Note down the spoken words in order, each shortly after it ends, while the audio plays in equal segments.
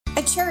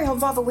Cherry Hill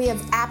Volvo, we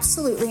have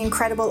absolutely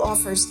incredible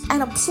offers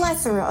and a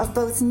plethora of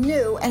both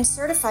new and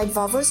certified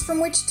Volvos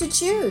from which to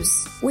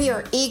choose. We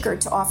are eager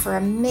to offer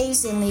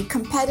amazingly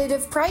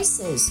competitive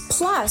prices,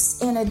 plus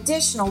an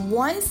additional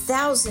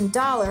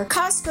 $1,000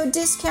 Costco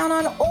discount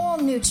on all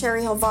new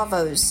Cherry Hill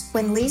Volvos.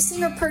 When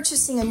leasing or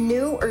purchasing a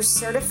new or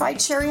certified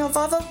Cherry Hill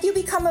Volvo, you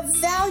become a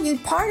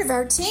valued part of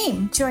our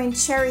team. Join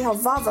Cherry Hill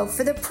Volvo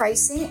for the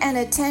pricing and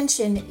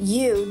attention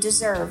you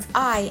deserve.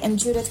 I am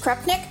Judith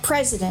Krupnick,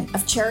 president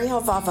of Cherry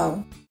Hill Volvo.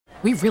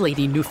 We really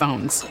need new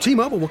phones.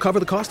 T-Mobile will cover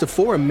the cost of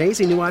 4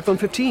 amazing new iPhone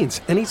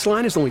 15s, and each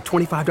line is only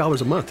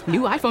 $25 a month.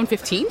 New iPhone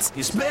 15s?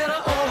 It's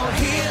better over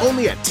here.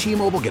 Only at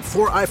T-Mobile, get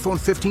 4 iPhone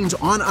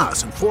 15s on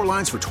us and 4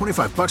 lines for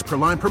 $25 per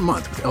line per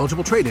month with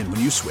eligible trade-in when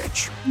you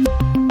switch.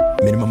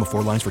 Minimum of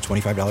 4 lines for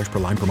 $25 per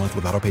line per month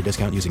with autopay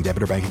discount using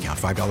debit or bank account.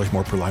 $5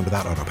 more per line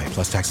without autopay,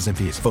 plus taxes and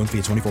fees. Phone fee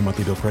at 24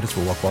 monthly bill credits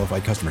for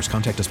well-qualified customers.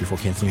 Contact us before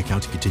canceling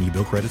account to continue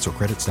bill credits or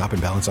credit stop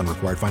and balance on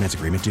required finance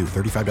agreement due.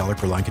 $35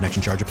 per line connection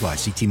charge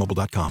applies. See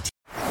T-Mobile.com.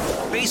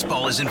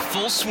 Baseball is in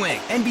full swing.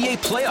 NBA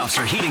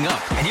playoffs are heating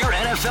up, and your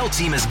NFL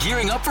team is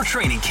gearing up for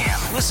training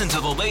camp. Listen to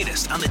the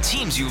latest on the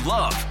teams you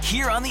love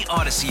here on the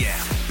Odyssey app.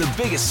 The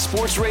biggest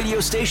sports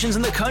radio stations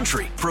in the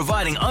country,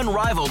 providing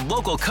unrivaled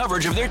local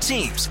coverage of their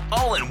teams,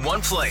 all in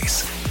one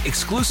place.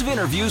 Exclusive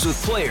interviews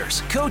with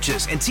players,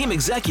 coaches, and team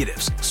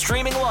executives,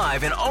 streaming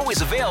live and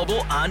always available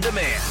on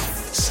demand.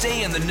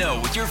 Stay in the know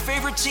with your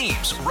favorite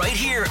teams right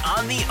here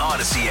on the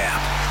Odyssey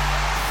app.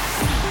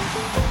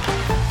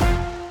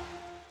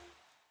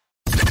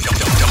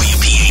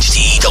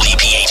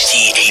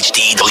 WPHT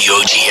HD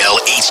WOGL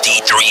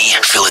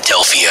HD3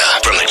 Philadelphia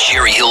from the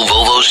Cherry Hill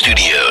Volvo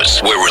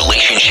Studios, where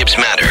relationships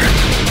matter.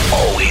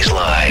 Always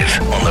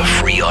live on the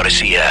free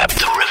Odyssey app.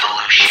 The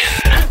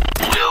revolution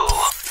will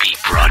be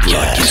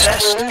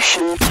broadcast.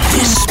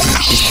 This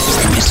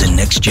is the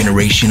next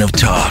generation of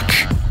talk.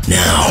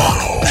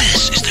 Now,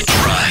 this is the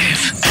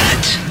Drive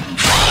at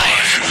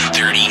 5.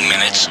 30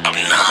 minutes of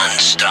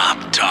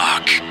non-stop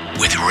talk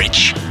with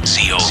Rich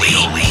Zeoli.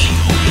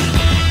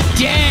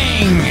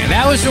 Dang!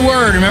 That was the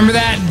word. Remember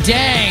that?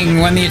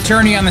 Dang! When the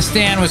attorney on the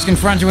stand was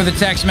confronted with the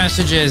text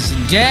messages.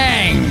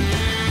 Dang!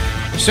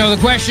 So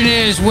the question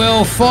is,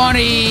 will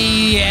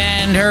Fawny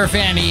and her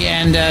Fanny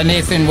and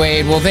Nathan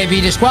Wade, will they be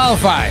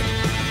disqualified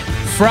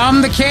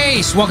from the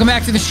case? Welcome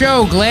back to the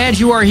show. Glad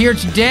you are here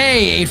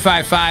today.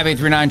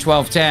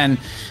 855-839-1210.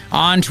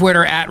 On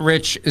Twitter, at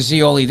Rich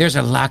Zeoli. There's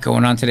a lot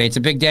going on today. It's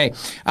a big day.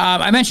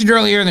 I mentioned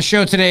earlier in the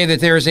show today that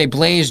there is a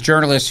Blaze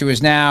journalist who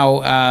is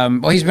now,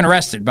 he's been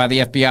arrested by the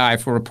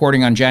FBI for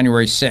reporting on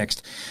January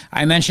 6th.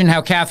 I mentioned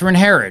how Catherine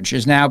Herridge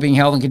is now being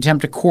held in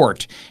contempt of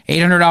court,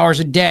 $800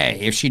 a day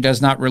if she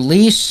does not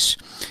release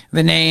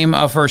the name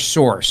of her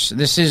source.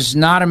 This is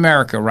not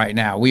America right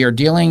now. We are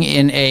dealing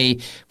in a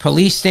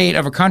police state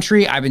of a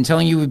country. I've been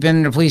telling you we've been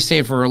in a police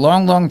state for a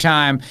long, long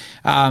time,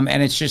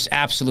 and it's just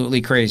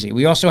absolutely crazy.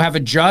 We also have a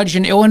judge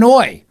in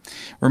Illinois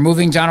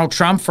removing Donald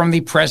Trump from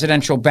the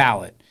presidential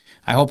ballot.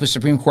 I hope the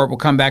Supreme Court will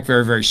come back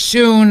very, very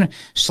soon,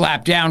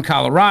 slap down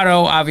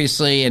Colorado,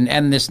 obviously, and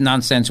end this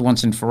nonsense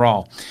once and for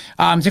all.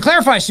 To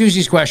clarify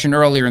Susie's question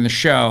earlier in the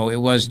show,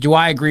 it was, do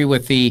I agree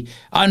with the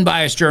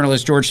unbiased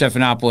journalist George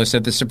Stephanopoulos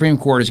that the Supreme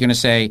Court is going to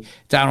say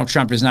Donald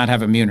Trump does not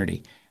have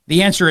immunity?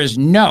 The answer is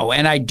no,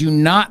 and I do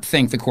not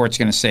think the court's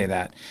going to say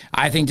that.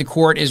 I think the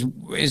court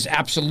is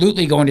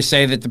absolutely going to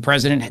say that the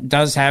president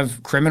does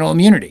have criminal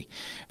immunity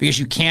because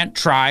you can't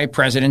try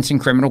presidents in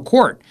criminal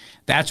court.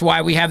 That's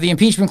why we have the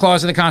impeachment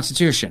clause of the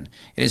Constitution.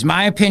 It is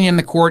my opinion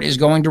the court is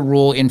going to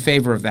rule in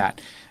favor of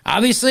that.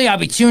 Obviously, I'll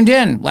be tuned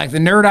in like the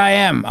nerd I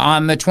am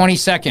on the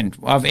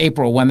 22nd of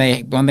April when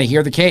they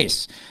hear the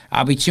case.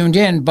 I'll be tuned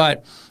in,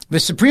 but the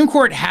Supreme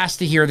Court has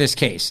to hear this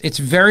case. It's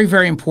very,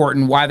 very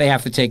important why they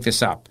have to take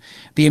this up,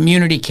 the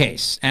immunity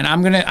case. And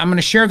I'm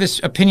gonna share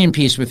this opinion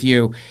piece with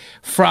you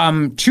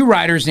from two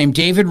writers named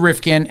David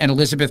Rifkin and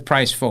Elizabeth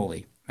Price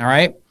Foley. All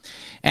right,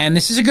 and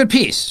this is a good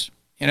piece,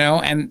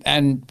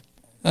 and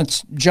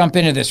let's jump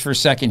into this for a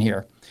second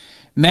here.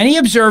 Many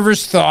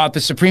observers thought the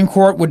Supreme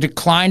Court would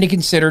decline to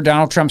consider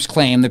Donald Trump's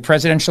claim that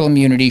presidential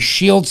immunity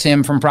shields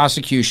him from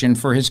prosecution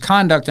for his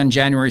conduct on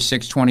January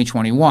 6,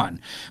 2021.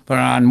 But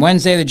on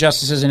Wednesday, the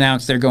justices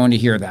announced they're going to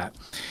hear that.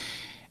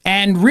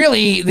 And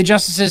really, the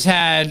justices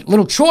had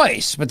little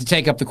choice but to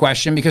take up the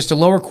question because the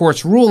lower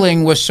court's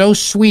ruling was so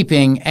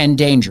sweeping and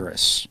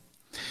dangerous.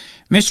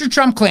 Mr.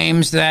 Trump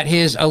claims that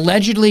his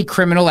allegedly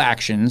criminal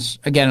actions,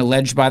 again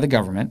alleged by the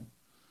government,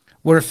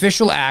 were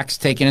official acts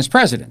taken as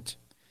president.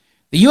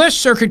 The U.S.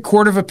 Circuit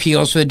Court of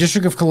Appeals for the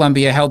District of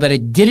Columbia held that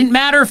it didn't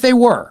matter if they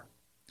were,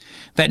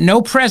 that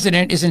no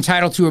president is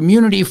entitled to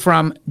immunity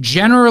from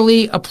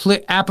generally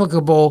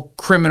applicable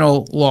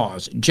criminal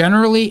laws.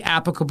 Generally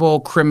applicable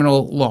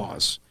criminal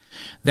laws.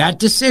 That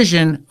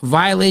decision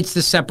violates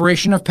the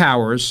separation of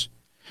powers,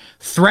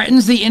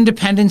 threatens the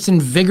independence and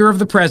vigor of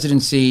the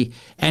presidency,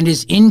 and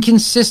is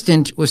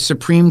inconsistent with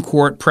Supreme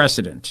Court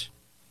precedent.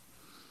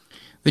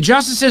 The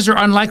justices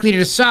are unlikely to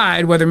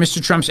decide whether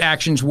Mr. Trump's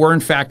actions were in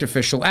fact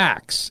official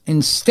acts.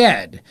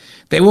 Instead,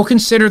 they will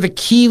consider the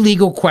key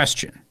legal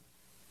question.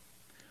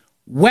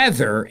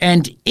 whether,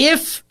 and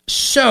if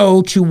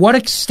so, to what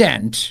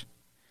extent,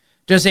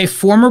 does a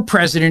former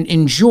president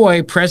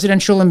enjoy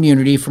presidential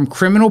immunity from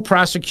criminal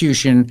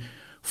prosecution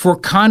for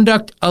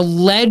conduct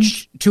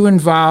alleged to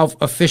involve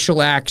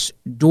official acts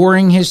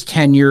during his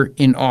tenure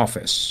in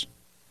office?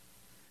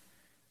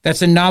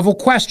 That's a novel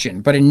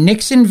question, but in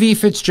Nixon v.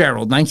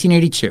 Fitzgerald,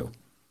 1982,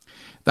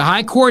 the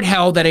High Court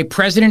held that a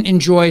president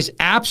enjoys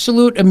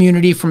absolute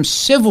immunity from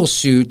civil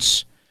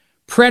suits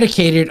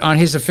predicated on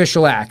his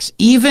official acts,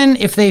 even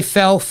if they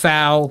fell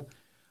foul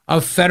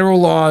of federal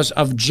laws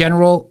of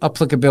general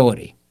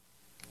applicability.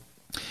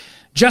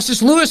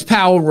 Justice Lewis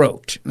Powell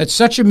wrote that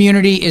such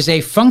immunity is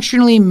a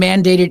functionally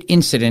mandated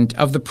incident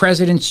of the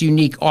president's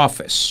unique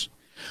office,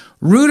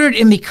 rooted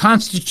in the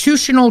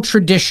constitutional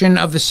tradition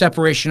of the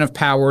separation of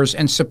powers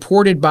and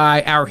supported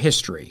by our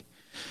history.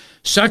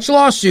 Such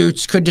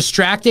lawsuits could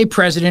distract a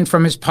president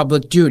from his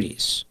public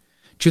duties,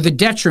 to the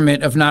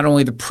detriment of not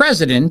only the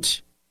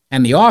president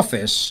and the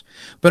office,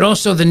 but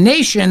also the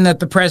nation that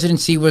the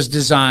presidency was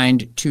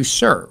designed to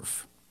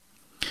serve.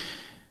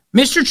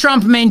 Mr.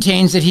 Trump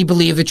maintains that he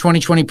believed the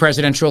 2020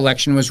 presidential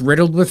election was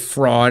riddled with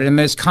fraud and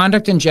that his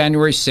conduct on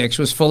January 6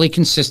 was fully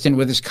consistent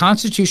with his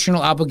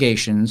constitutional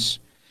obligations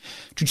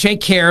to take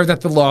care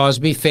that the laws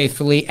be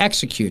faithfully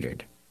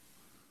executed.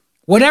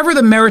 Whatever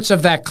the merits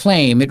of that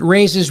claim, it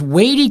raises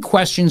weighty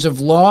questions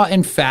of law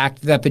and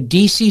fact that the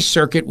D.C.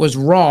 Circuit was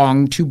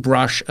wrong to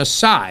brush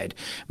aside.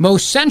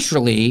 Most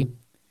centrally,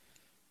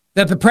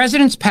 that the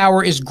president's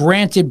power is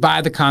granted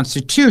by the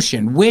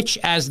Constitution, which,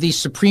 as the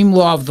supreme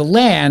law of the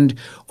land,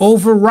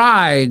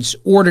 overrides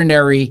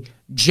ordinary,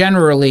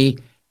 generally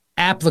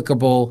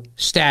applicable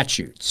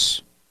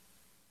statutes.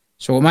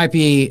 So it might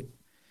be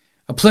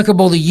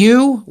applicable to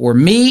you or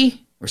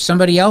me or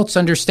somebody else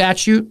under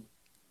statute,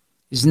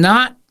 is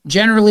not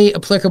generally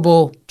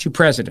applicable to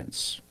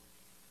presidents.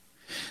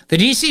 The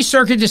D.C.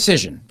 Circuit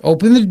decision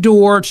opened the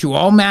door to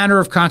all manner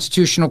of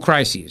constitutional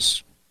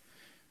crises.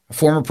 A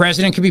former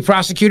president could be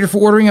prosecuted for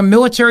ordering a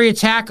military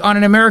attack on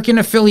an American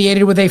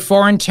affiliated with a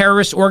foreign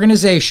terrorist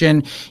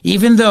organization,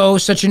 even though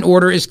such an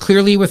order is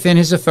clearly within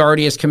his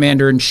authority as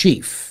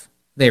commander-in-chief,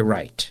 they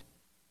write.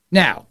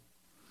 Now,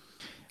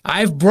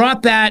 I've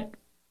brought that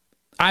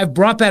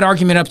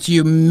argument up to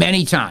you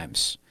many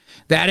times.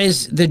 That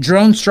is the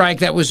drone strike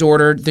that was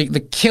ordered,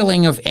 the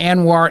killing of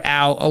Anwar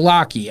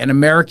al-Awlaki, an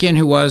American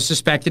who was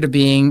suspected of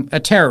being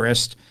a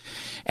terrorist,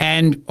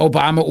 and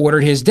Obama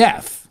ordered his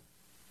death.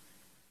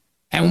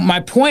 And my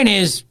point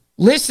is,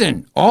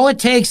 listen, all it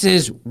takes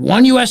is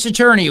one U.S.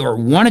 attorney or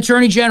one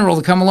attorney general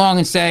to come along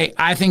and say,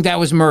 I think that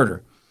was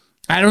murder.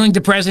 I don't think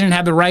the president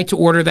had the right to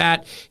order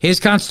that. His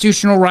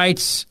constitutional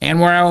rights,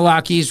 Anwar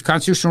al-Awlaki's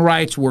constitutional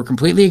rights, were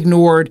completely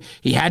ignored.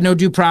 He had no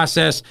due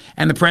process,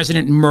 and the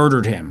president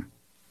murdered him.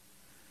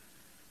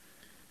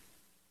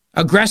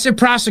 Aggressive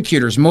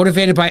prosecutors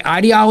motivated by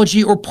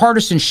ideology or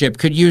partisanship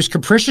could use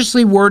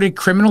capriciously worded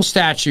criminal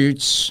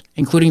statutes,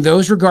 including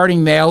those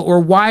regarding mail or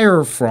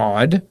wire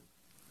fraud,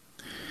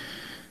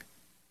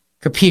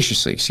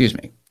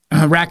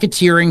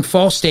 racketeering,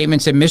 false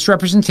statements, and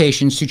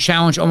misrepresentations to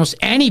challenge almost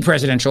any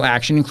presidential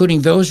action,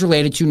 including those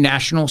related to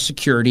national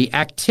security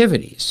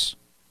activities.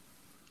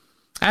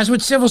 As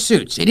with civil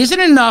suits, it isn't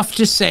enough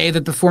to say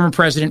that the former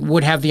president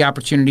would have the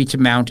opportunity to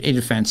mount a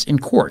defense in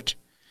court.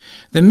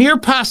 The mere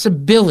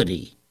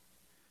possibility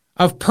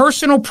of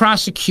personal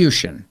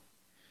prosecution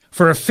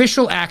for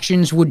official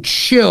actions would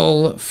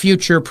chill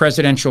future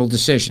presidential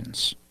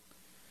decisions.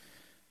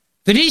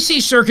 The D.C.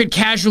 Circuit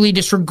casually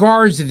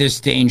disregards this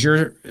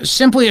danger,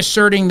 simply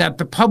asserting that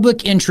the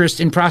public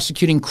interest in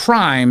prosecuting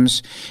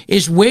crimes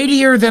is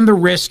weightier than the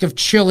risk of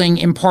chilling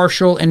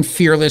impartial and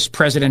fearless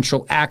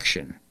presidential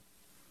action.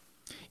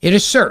 It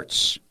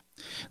asserts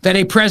that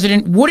a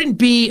president wouldn't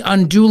be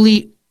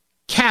unduly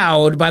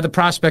cowed by the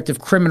prospect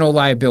of criminal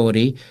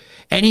liability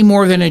any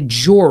more than a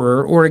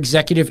juror or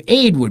executive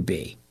aide would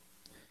be.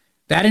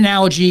 That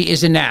analogy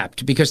is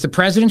inapt because the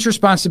president's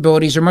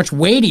responsibilities are much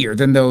weightier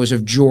than those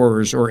of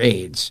jurors or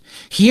aides.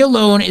 He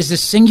alone is the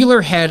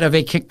singular head of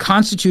a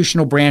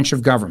constitutional branch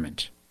of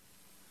government.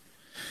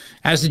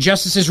 As the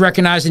justices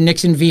recognized in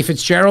Nixon v.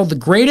 Fitzgerald, the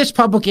greatest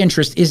public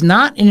interest is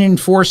not in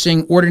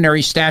enforcing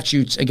ordinary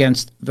statutes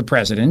against the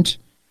president.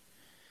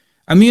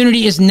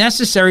 Immunity is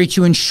necessary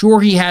to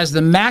ensure he has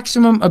the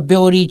maximum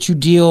ability to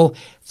deal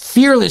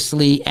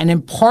fearlessly and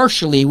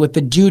impartially with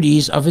the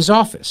duties of his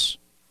office.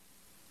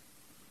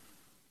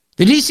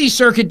 The D.C.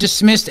 Circuit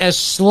dismissed as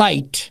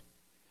slight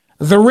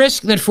the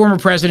risk that former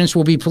presidents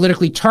will be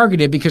politically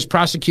targeted because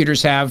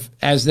prosecutors have,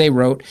 as they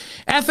wrote,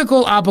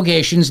 ethical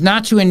obligations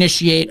not to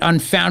initiate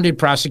unfounded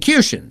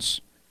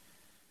prosecutions.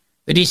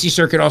 The D.C.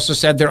 Circuit also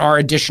said there are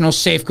additional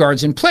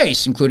safeguards in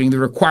place, including the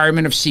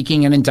requirement of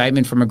seeking an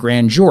indictment from a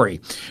grand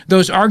jury.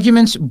 Those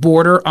arguments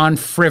border on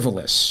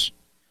frivolous.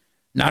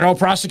 Not all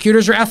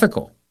prosecutors are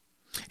ethical,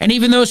 and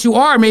even those who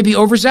are may be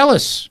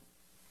overzealous.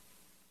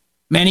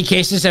 Many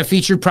cases have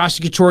featured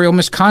prosecutorial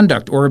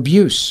misconduct or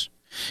abuse,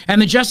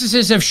 and the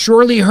justices have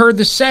surely heard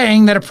the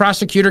saying that a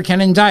prosecutor can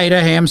indict a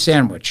ham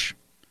sandwich.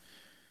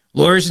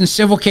 Lawyers in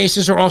civil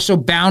cases are also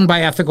bound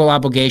by ethical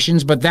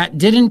obligations, but that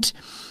didn't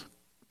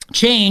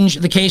change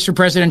the case for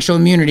presidential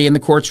immunity in the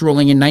court's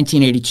ruling in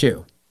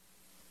 1982.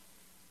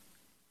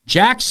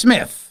 Jack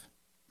Smith,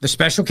 the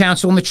special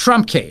counsel in the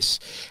Trump case,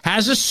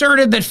 has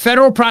asserted that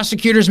federal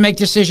prosecutors make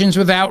decisions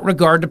without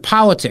regard to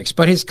politics,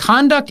 but his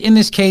conduct in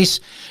this case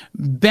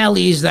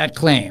belies that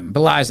claim.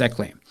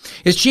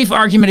 His chief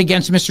argument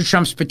against Mr.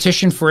 Trump's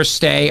petition for a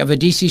stay of the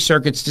D.C.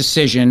 Circuit's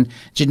decision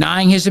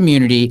denying his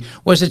immunity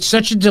was that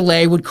such a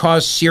delay would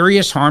cause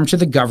serious harm to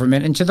the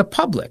government and to the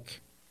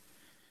public.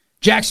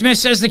 Jack Smith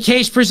says the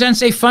case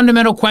presents a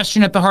fundamental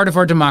question at the heart of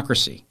our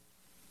democracy.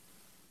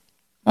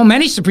 Well,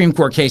 many Supreme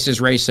Court cases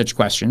raise such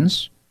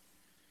questions,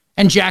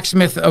 and Jack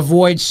Smith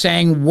avoids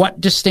saying what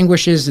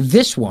distinguishes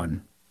this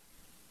one.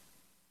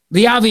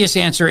 The obvious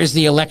answer is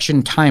the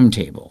election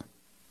timetable.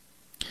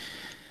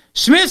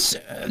 Smith's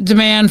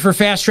demand for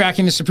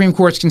fast-tracking the Supreme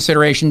Court's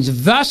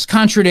considerations thus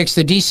contradicts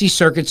the D.C.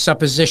 Circuit's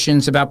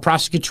suppositions about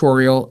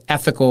prosecutorial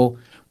ethical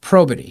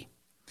probity.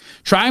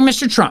 Trying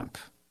Mr. Trump,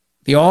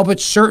 the all but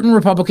certain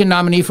Republican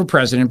nominee for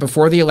president,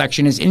 before the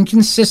election is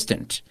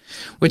inconsistent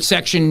with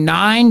Section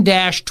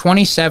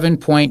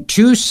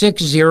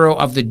 9-27.260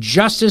 of the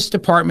Justice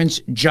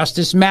Department's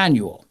Justice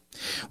Manual,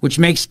 which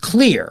makes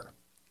clear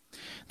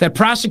that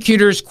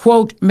prosecutors,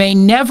 quote, may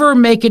never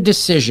make a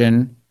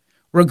decision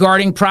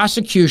regarding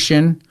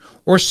prosecution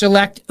or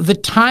select the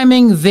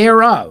timing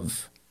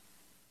thereof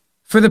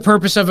for the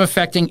purpose of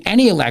affecting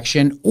any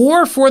election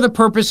or for the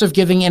purpose of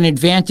giving an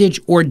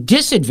advantage or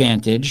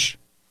disadvantage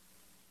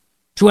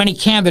to any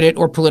candidate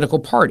or political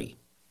party.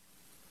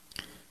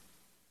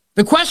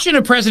 The question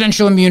of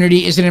presidential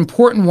immunity is an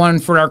important one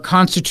for our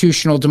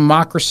constitutional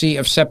democracy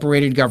of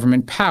separated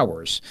government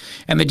powers,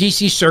 and the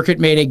D.C. Circuit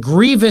made a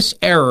grievous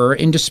error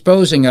in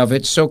disposing of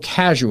it so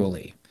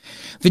casually.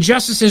 The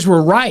justices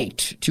were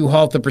right to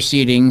halt the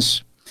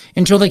proceedings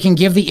until they can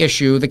give the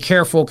issue the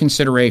careful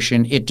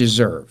consideration it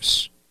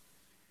deserves.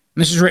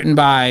 And this is written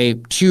by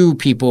two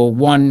people.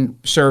 One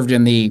served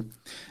in the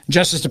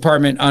Justice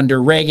Department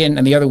under Reagan,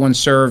 and the other one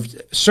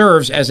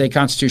serves as a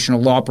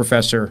constitutional law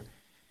professor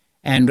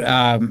and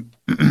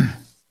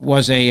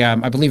was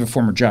I believe, a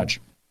former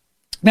judge.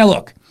 Now,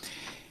 look,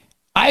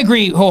 I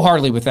agree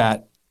wholeheartedly with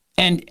that.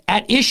 And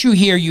at issue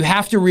here, you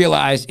have to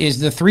realize is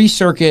the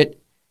three-judge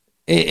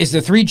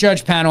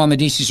panel on the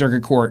D.C.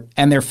 Circuit Court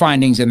and their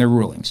findings and their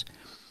rulings.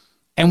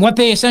 And what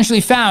they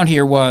essentially found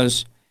here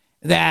was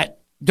that,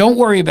 don't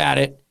worry about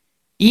it,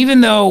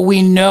 even though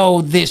we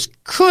know this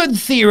could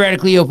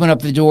theoretically open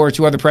up the door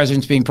to other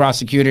presidents being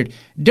prosecuted,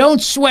 don't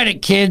sweat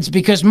it, kids,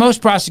 because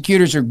most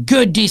prosecutors are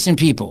good, decent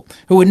people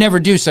who would never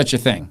do such a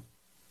thing.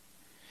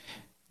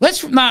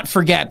 Let's not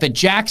forget that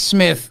Jack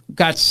Smith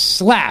got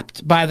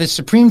slapped by the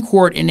Supreme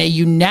Court in a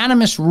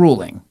unanimous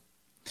ruling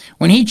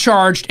when he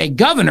charged a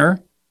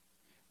governor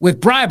with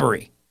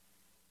bribery,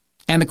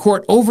 and the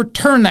court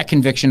overturned that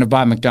conviction of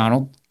Bob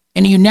McDonnell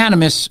in a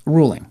unanimous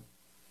ruling.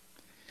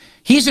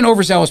 He's an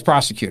overzealous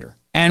prosecutor.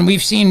 And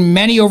we've seen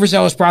many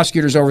overzealous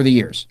prosecutors over the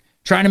years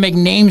trying to make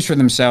names for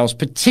themselves,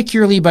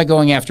 particularly by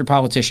going after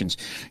politicians.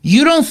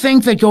 You don't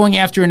think that going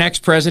after an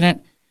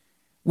ex-president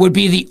would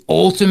be the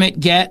ultimate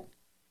get?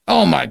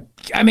 Come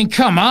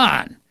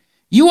on.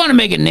 You want to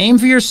make a name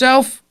for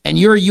yourself and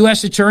you're a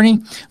U.S. attorney?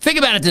 Think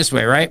about it this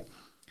way, right?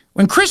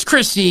 When Chris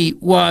Christie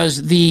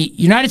was the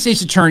United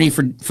States attorney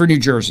for New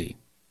Jersey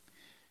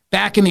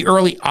back in the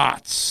early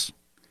aughts,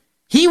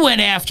 he went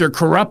after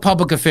corrupt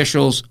public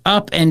officials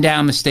up and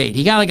down the state.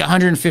 He got like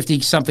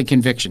 150-something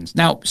convictions.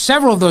 Now,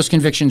 several of those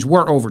convictions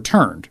were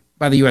overturned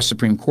by the U.S.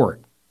 Supreme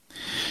Court.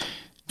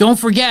 Don't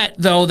forget,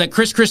 though, that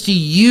Chris Christie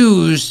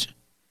used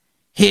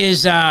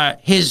his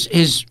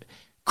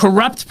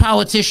corrupt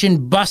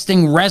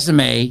politician-busting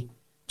resume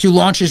to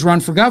launch his run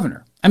for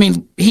governor. I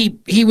mean,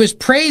 he was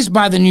praised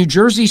by the New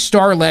Jersey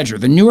Star-Ledger.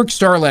 The Newark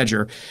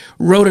Star-Ledger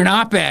wrote an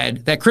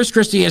op-ed that Chris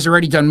Christie has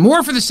already done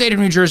more for the state of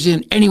New Jersey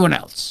than anyone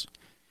else.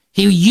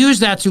 He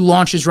used that to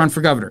launch his run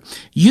for governor.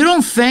 You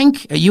don't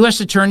think a U.S.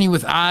 attorney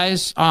with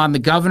eyes on the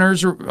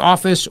governor's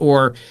office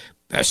or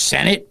a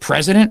Senate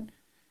president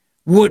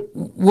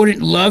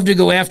wouldn't love to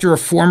go after a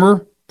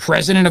former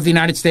president of the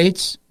United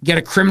States, get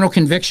a criminal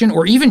conviction,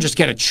 or even just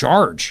get a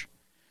charge,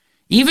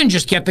 even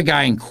just get the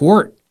guy in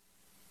court?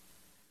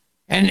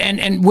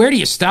 And where do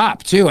you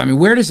stop, too? I mean,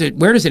 where does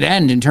it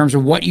end in terms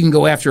of what you can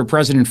go after a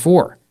president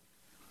for?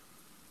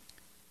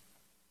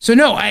 So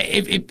no,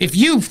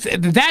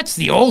 that's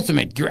the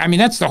ultimate. I mean,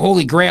 that's the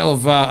holy grail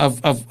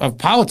of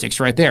politics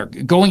right there.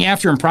 Going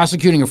after and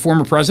prosecuting a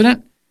former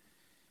president,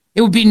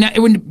 it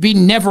would be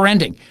never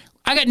ending.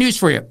 I got news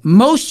for you.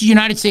 Most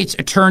United States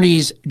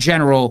attorneys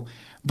general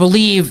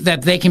believe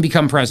that they can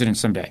become president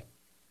someday.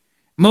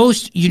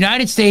 Most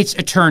United States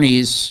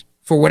attorneys,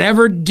 for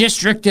whatever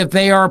district that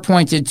they are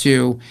appointed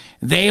to,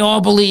 they all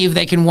believe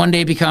they can one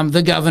day become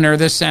the governor,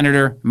 the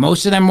senator.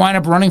 Most of them wind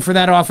up running for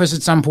that office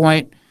at some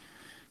point.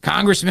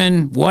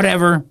 Congressman,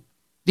 whatever.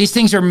 These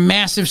things are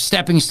massive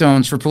stepping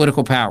stones for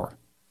political power.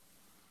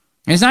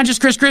 And it's not just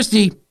Chris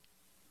Christie.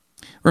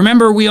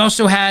 Remember, we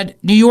also had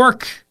New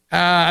York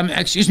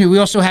we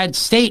also had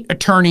state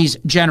attorneys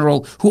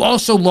general who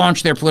also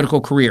launched their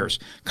political careers.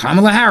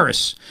 Kamala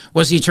Harris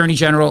was the attorney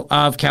general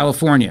of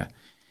California.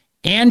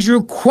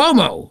 Andrew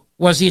Cuomo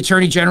was the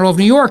attorney general of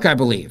New York, I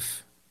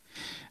believe.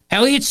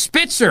 Eliot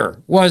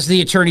Spitzer was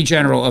the attorney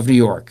general of New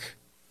York.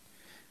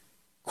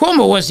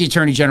 Cuomo was the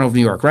attorney general of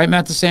New York, right,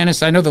 Matt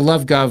DeSantis? I know the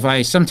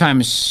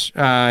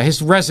LoveGov,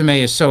 his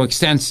resume is so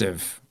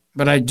extensive,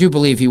 but I do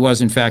believe he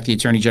was, in fact, the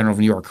attorney general of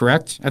New York,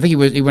 correct? I think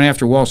he went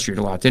after Wall Street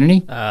a lot, didn't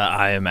he?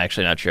 I am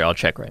actually not sure. I'll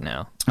check right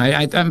now.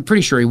 I'm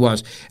pretty sure he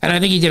was. And I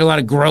think he did a lot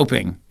of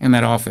groping in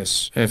that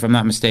office, if I'm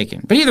not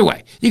mistaken. But either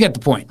way, you get the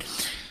point.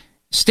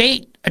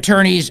 State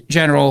attorneys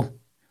general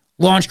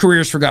launch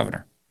careers for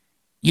governor.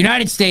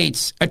 United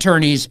States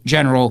attorneys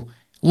general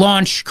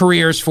launch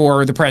careers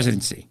for the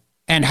presidency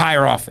and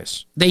higher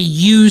office. They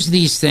use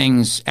these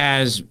things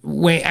as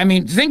way. I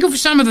mean, think of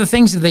some of the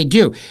things that they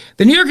do.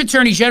 The New York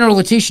Attorney General,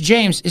 Letitia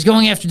James, is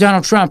going after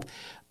Donald Trump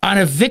on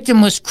a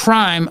victimless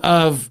crime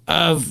of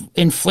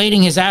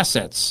inflating his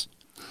assets.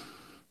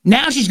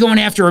 Now she's going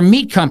after a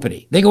meat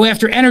company. They go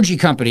after energy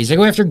companies. They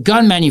go after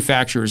gun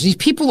manufacturers. These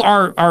people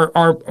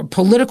are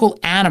political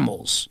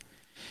animals.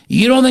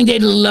 You don't think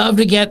they'd love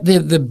to get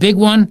the big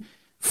one,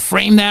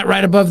 frame that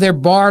right above their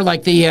bar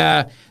like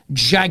the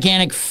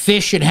gigantic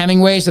fish at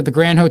Hemingway's at the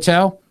Grand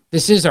Hotel?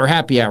 This is our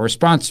happy hour,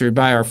 sponsored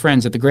by our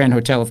friends at the Grand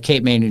Hotel of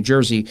Cape May, New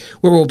Jersey,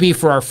 where we'll be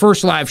for our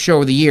first live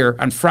show of the year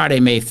on Friday,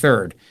 May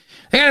 3rd.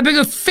 They got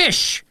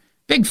a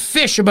big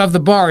fish above the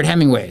bar at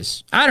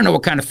Hemingway's. I don't know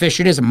what kind of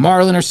fish it is, a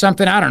marlin or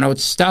something. I don't know.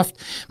 It's stuffed.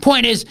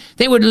 Point is,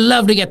 they would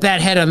love to get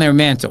that head on their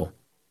mantle.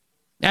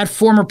 That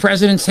former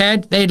president's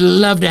head, they'd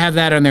love to have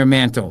that on their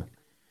mantle.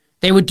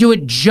 They would do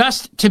it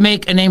just to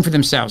make a name for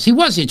themselves. He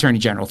was the attorney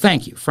general,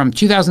 thank you, from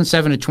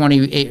 2007 to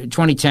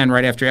 2010,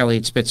 right after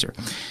Eliot Spitzer.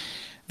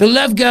 The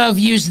LoveGov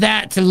used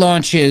that to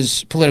launch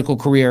his political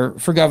career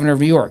for governor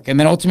of New York. And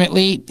then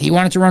ultimately, he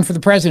wanted to run for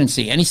the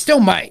presidency. And he still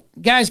might.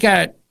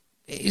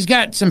 He's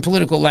got some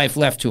political life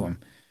left to him.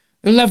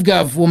 The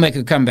LoveGov will make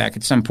a comeback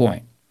at some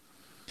point.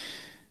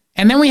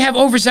 And then we have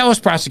overzealous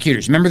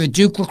prosecutors. Remember the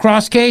Duke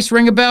lacrosse case?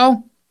 Ring a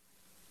bell?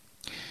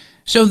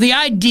 So the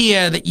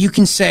idea that you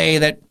can say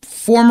that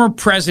former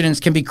presidents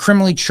can be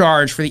criminally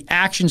charged for the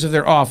actions of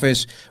their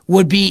office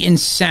would be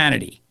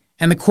insanity.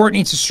 And the court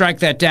needs to strike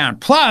that down.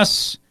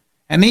 Plus,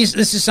 and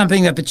this is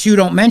something that the two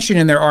don't mention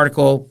in their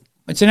article.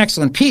 It's an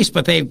excellent piece,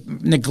 but they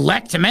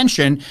neglect to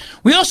mention.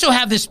 We also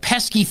have this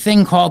pesky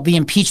thing called the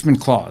impeachment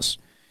clause.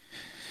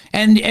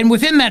 And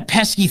within that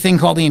pesky thing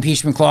called the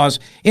impeachment clause,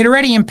 it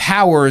already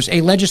empowers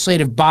a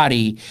legislative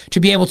body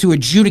to be able to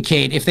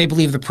adjudicate if they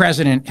believe the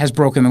president has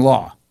broken the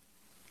law.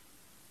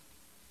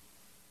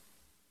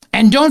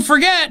 And don't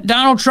forget,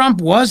 Donald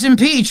Trump was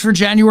impeached for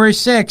January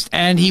 6th,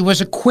 and he was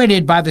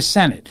acquitted by the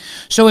Senate.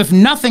 So if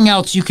nothing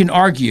else, you can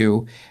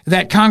argue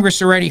that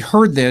Congress already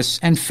heard this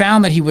and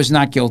found that he was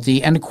not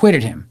guilty and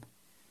acquitted him.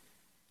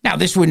 Now,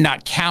 this would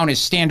not count as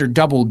standard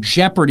double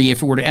jeopardy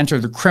if it were to enter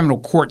the criminal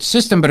court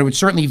system, but it would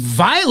certainly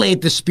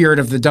violate the spirit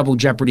of the double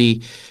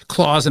jeopardy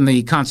clause in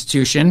the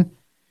Constitution. It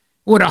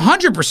would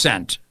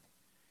 100%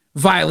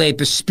 violate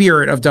the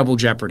spirit of double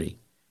jeopardy.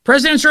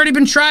 President's already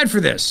been tried for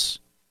this,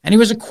 and he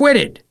was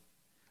acquitted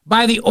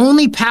by the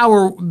only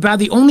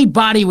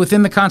body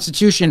within the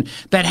Constitution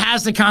that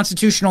has the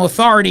constitutional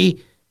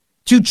authority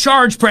to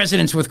charge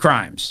presidents with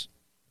crimes,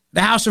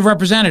 the House of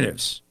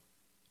Representatives.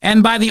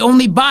 And by the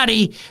only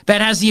body that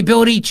has the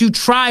ability to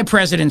try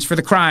presidents for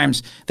the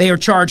crimes they are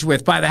charged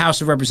with by the House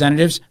of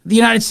Representatives, the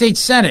United States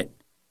Senate.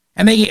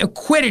 And they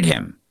acquitted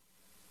him.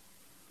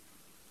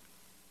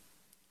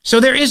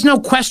 So there is no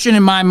question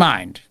in my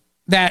mind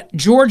that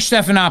George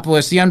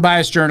Stephanopoulos, the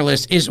unbiased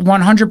journalist, is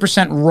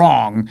 100%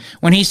 wrong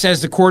when he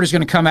says the court is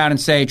going to come out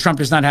and say Trump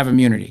does not have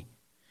immunity.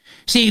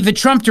 See, the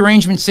Trump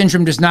derangement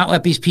syndrome does not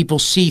let these people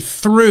see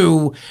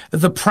through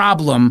the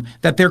problem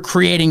that they're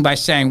creating by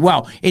saying,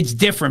 well, it's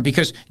different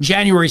because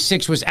January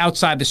 6th was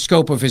outside the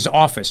scope of his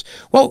office.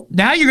 Well,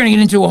 now you're going to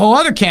get into a whole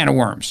other can of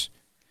worms,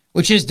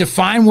 which is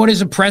define what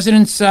is a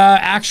president's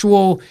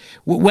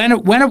when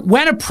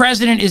a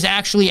president is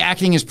actually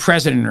acting as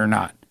president or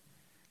not.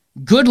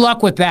 Good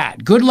luck with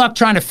that. Good luck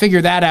trying to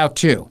figure that out,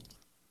 too.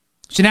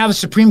 So now the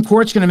Supreme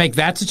Court's going to make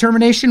that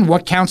determination,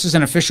 what counts as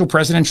an official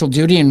presidential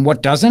duty and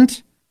what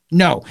doesn't?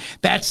 No,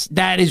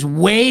 that is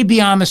way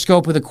beyond the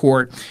scope of the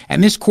court,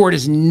 and this court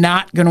is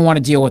not going to want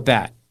to deal with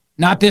that.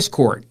 Not this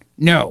court.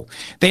 No.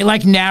 They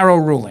like narrow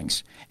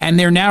rulings, and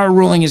their narrow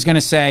ruling is going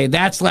to say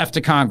that's left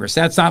to Congress.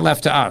 That's not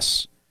left to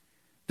us.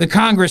 The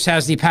Congress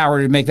has the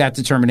power to make that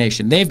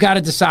determination. They've got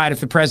to decide if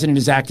the president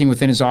is acting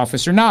within his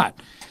office or not.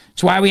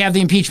 That's why we have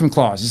the impeachment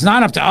clause. It's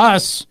not up to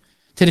us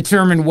to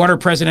determine what are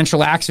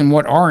presidential acts and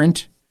what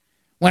aren't.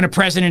 When a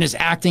president is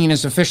acting in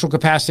his official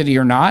capacity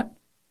or not,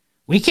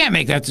 we can't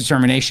make that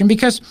determination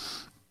because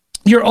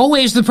you're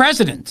always the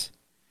president.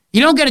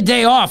 You don't get a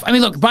day off. I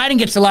mean, look, Biden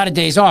gets a lot of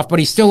days off, but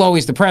he's still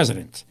always the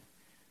president.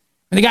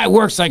 And the guy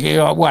works like,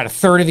 a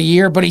third of the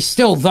year, but he's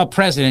still the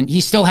president.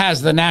 He still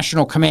has the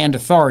national command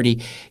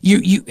authority.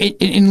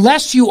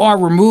 Unless you are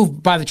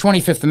removed by the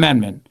 25th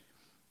Amendment,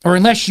 or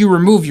unless you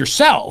remove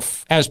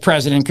yourself as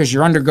president because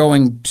you're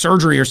undergoing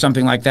surgery or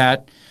something like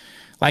that,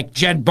 like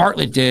Jed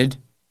Bartlett did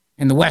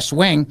in the West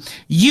Wing,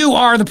 you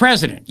are the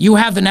president. You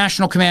have the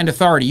national command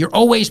authority. You're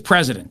always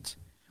president.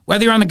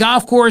 Whether you're on the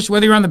golf course,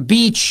 whether you're on the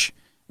beach,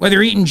 whether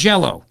you're eating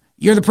Jell-O,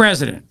 you're the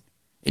president.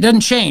 It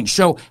doesn't change.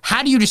 So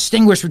how do you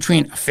distinguish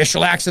between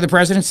official acts of the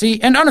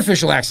presidency and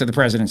unofficial acts of the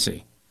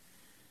presidency?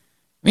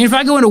 I mean, if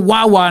I go into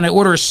Wawa and I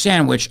order a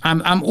sandwich,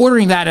 I'm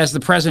ordering that as the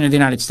president of the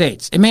United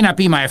States. It may not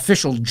be my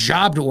official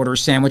job to order a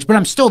sandwich, but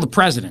I'm still the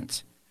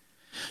president.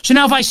 So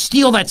now if I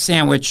steal that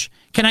sandwich,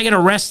 can I get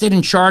arrested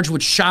and charged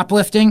with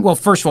shoplifting? Well,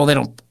 first of all, they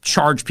don't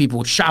charge people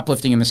with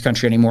shoplifting in this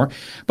country anymore.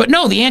 But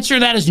no, the answer to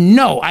that is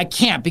no, I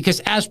can't,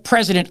 because as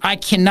president, I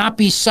cannot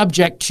be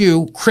subject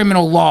to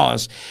criminal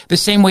laws the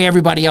same way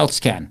everybody else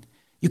can.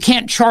 You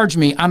can't charge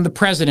me. I'm the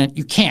president.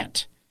 You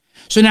can't.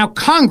 So now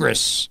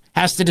Congress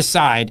has to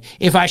decide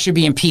if I should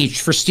be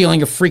impeached for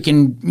stealing a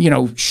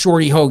freaking,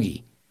 shorty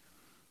hoagie.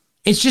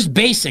 It's just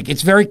basic.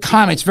 It's very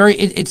common.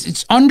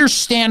 It's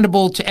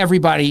understandable to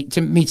everybody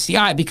to meets the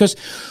eye, because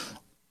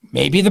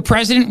maybe the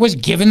president was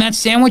given that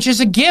sandwich as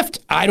a gift.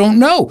 I don't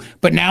know.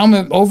 But now I'm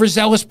an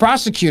overzealous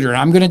prosecutor.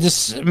 I'm going to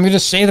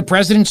say the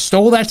president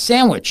stole that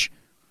sandwich.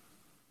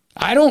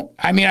 I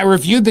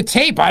reviewed the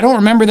tape. I don't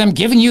remember them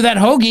giving you that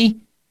hoagie.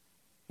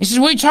 He says,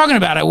 what are you talking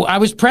about? I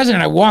was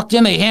president. I walked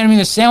in. They handed me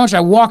the sandwich.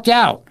 I walked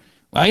out.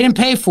 Well, I didn't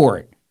pay for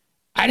it.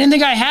 I didn't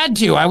think I had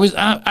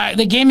to.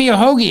 They gave me a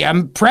hoagie.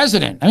 I'm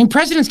president. I mean,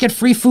 presidents get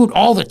free food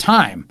all the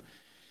time.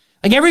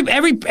 Like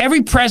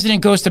every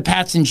president goes to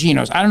Pat's and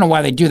Geno's. I don't know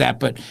why they do that,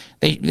 but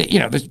they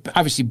there's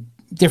obviously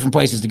different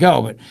places to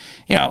go, but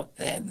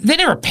they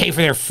never pay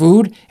for their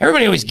food.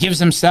 Everybody always gives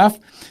them stuff.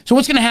 So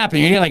what's going to happen?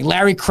 You're going to get like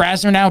Larry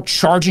Krasner now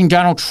charging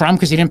Donald Trump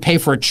because he didn't pay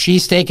for a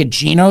cheesesteak at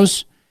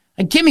Geno's?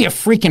 Like, give me a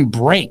freaking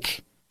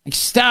break. Like,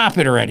 stop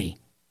it already.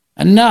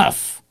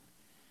 Enough.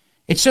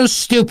 It's so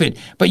stupid,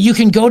 but you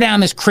can go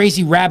down this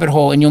crazy rabbit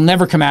hole and you'll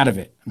never come out of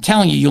it. I'm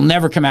telling you, you'll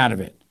never come out of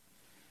it.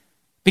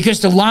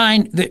 Because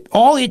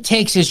all it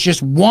takes is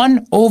just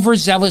one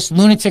overzealous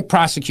lunatic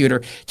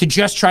prosecutor to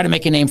just try to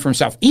make a name for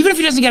himself. Even if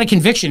he doesn't get a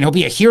conviction, he'll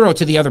be a hero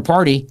to the other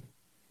party.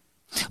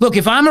 Look,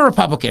 if I'm a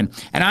Republican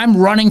and I'm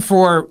running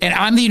and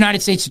I'm the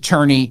United States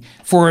attorney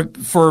for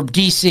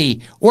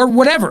D.C. or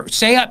whatever,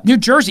 say up New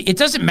Jersey, it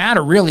doesn't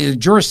matter really. The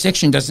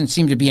jurisdiction doesn't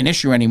seem to be an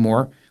issue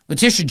anymore.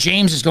 Letitia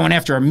James is going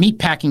after a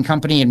meatpacking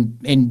company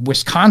in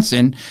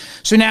Wisconsin.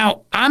 So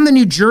now I'm the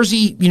New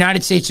Jersey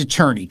United States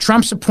attorney.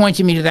 Trump's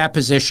appointed me to that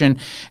position,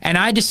 and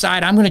I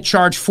decide I'm going to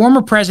charge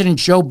former President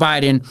Joe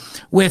Biden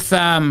with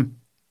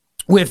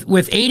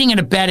aiding and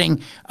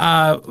abetting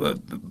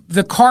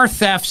the car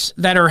thefts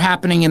that are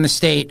happening in the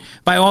state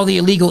by all the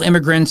illegal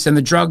immigrants and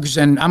the drugs,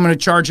 and I'm going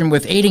to charge him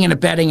with aiding and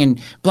abetting and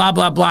blah,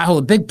 blah, blah. I hold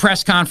a big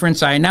press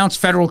conference. I announce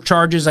federal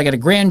charges. I get a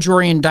grand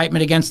jury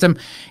indictment against him.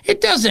 It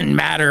doesn't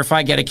matter if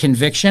I get a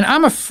conviction.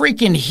 I'm a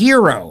freaking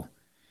hero.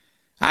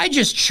 I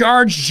just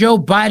charged Joe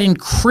Biden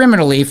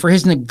criminally for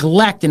his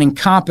neglect and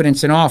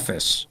incompetence in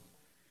office.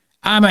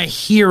 I'm a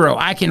hero.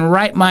 I can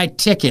write my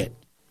ticket.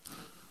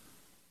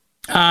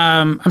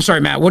 I'm sorry,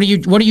 Matt. What are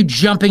you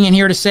jumping in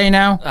here to say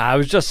now? I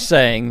was just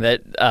saying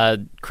that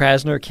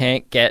Krasner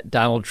can't get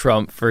Donald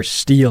Trump for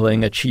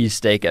stealing a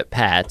cheesesteak at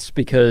Pat's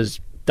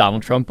because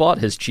Donald Trump bought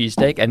his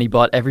cheesesteak and he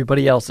bought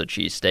everybody else a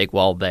cheesesteak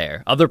while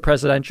there. Other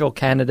presidential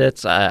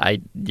candidates,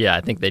 I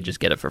think they just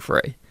get it for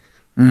free.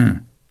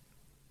 Mm.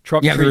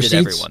 Trump treated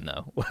everyone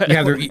though.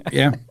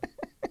 Yeah.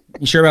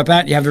 You sure about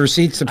that? You have the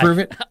receipts to prove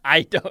it?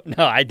 I don't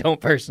know. I don't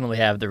personally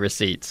have the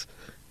receipts.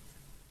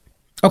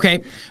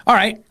 Okay. All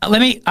right. I'll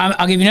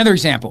give you another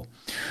example.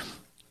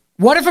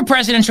 What if a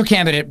presidential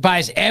candidate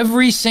buys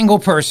every single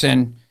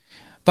person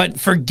but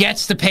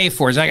forgets to pay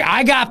for it? It's like,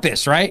 I got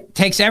this, right?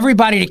 Takes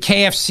everybody to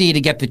KFC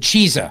to get the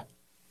cheesa.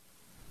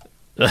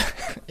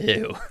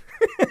 Ew.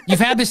 You've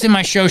had this in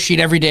my show sheet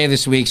every day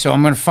this week, so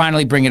I'm going to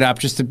finally bring it up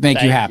just to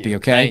make you happy,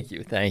 okay?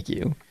 Thank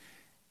you.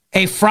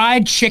 A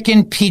fried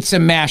chicken pizza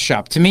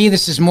mashup. To me,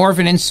 this is more of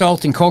an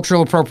insult and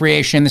cultural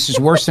appropriation. This is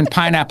worse than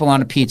pineapple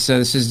on a pizza.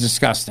 This is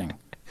disgusting.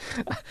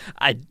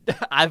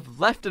 I've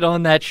left it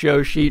on that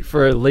show sheet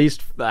for at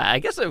least, I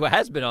guess it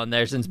has been on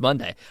there since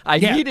Monday. I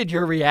needed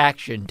your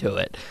reaction to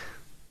it.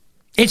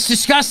 It's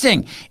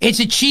disgusting. It's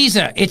a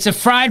cheesa. It's a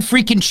fried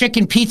freaking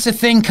chicken pizza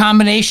thing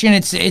combination.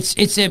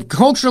 It's a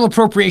cultural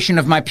appropriation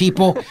of my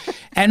people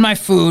and my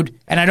food,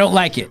 and I don't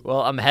like it.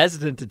 Well, I'm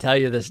hesitant to tell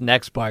you this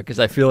next part because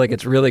I feel like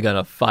it's really going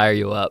to fire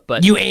you up.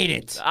 But you ate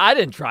it. I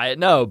didn't try it,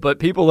 no, but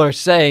people are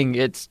saying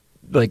it's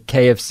like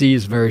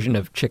KFC's version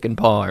of chicken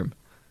parm.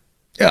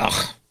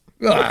 Ugh.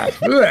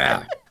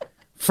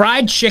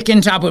 Fried chicken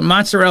topped with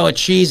mozzarella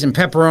cheese and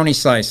pepperoni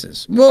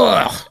slices.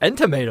 Ugh. And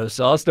tomato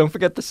sauce. Don't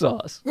forget the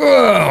sauce.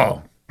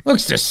 Ugh.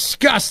 Looks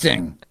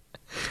disgusting.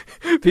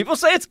 People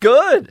say it's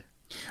good.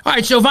 All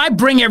right, so if I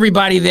bring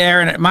everybody there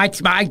and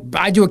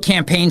I do a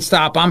campaign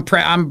stop, I'm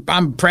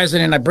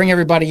president, I bring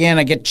everybody in,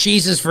 I get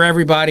cheeses for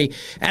everybody,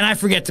 and I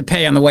forget to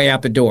pay on the way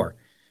out the door.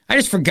 I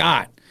just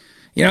forgot.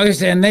 You know,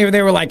 and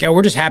they were like, oh,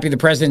 we're just happy the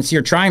president's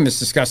here trying this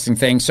disgusting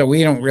thing, so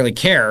we don't really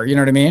care. You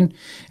know what I mean?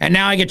 And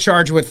now I get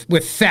charged with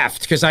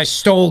theft because I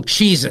stole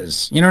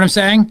cheeses. You know what I'm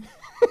saying?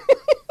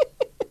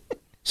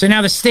 So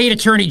now the state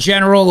attorney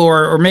general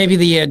or maybe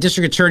the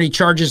district attorney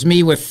charges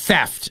me with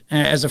theft.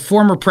 As a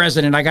former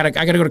president, I gotta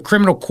go to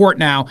criminal court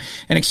now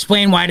and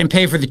explain why I didn't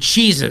pay for the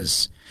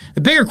cheeses.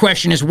 The bigger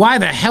question is, why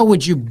the hell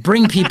would you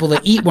bring people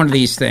to eat one of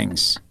these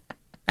things?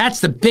 That's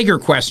the bigger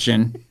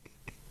question.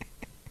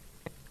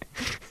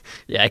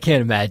 Yeah, I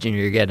can't imagine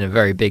you're getting a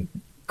very big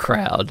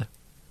crowd.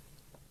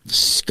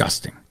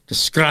 Disgusting.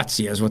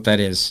 Disgrazia is what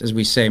that is, as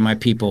we say, my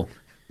people.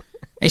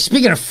 Hey,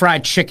 speaking of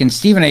fried chicken,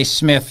 Stephen A.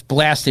 Smith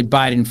blasted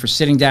Biden for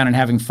sitting down and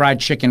having fried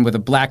chicken with a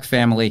black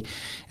family,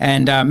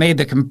 and made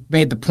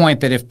the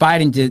point that if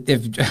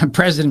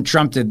President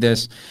Trump did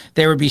this,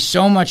 there would be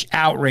so much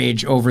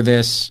outrage over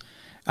this.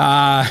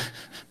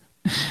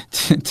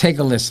 Take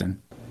a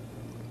listen.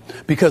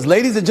 Because,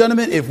 ladies and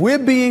gentlemen, if we're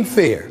being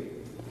fair,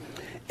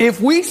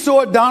 if we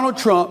saw Donald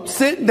Trump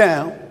sit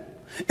down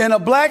in a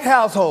black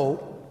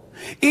household,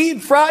 eating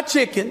fried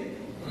chicken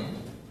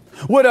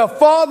with a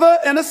father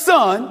and a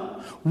son,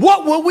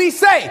 what would we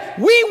say?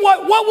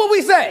 What would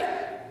we say?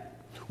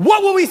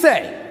 What would we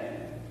say?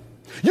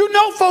 You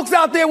know, folks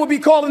out there would be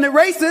calling it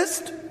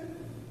racist.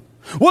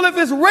 Well, if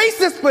it's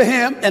racist for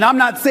him, and I'm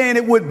not saying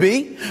it would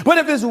be, but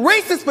if it's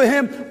racist for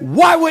him,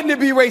 why wouldn't it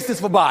be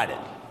racist for Biden?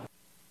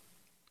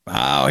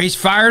 Oh, he's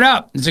fired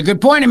up. It's a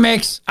good point he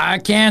makes. I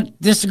can't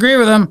disagree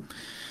with him.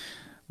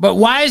 But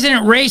why isn't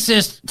it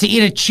racist to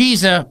eat a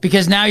cheesa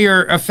because now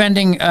you're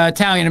offending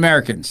Italian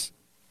Americans?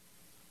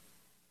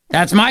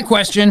 That's my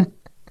question.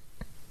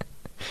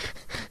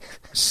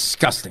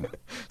 Disgusting.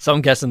 So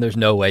I'm guessing there's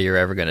no way you're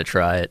ever going to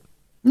try it.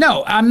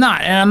 No, I'm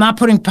not. And I'm not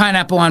putting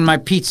pineapple on my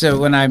pizza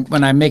when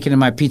I make it in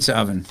my pizza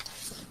oven.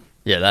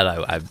 Yeah,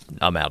 that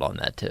I'm out on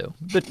that too.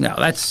 But no,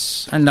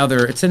 it's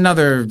another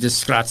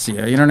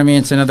disgrazia. You know what I mean?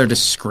 It's another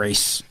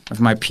disgrace of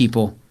my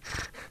people.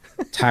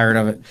 Tired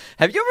of it.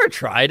 Have you ever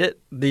tried it?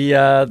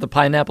 The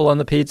pineapple on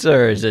the pizza,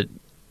 or is it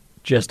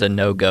just a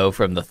no-go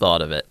from the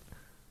thought of it?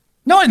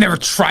 No, I never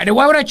tried it.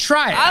 Why would I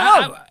try it? I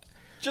don't know.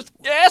 Just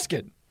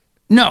asking.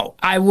 No,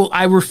 I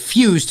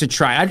refuse to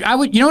try. I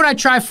would. You know what I'd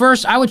try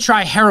first? I would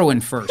try heroin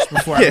first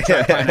before I would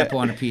try pineapple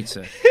on a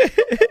pizza.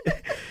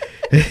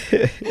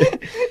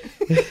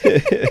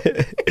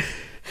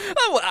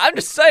 I'm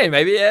just saying,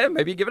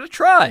 maybe give it a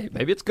try.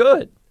 Maybe it's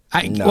good.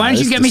 Why don't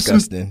you get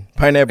disgusting. Me some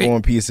pineapple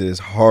on pizza is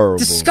horrible.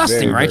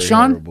 Disgusting, very, right, very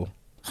Sean?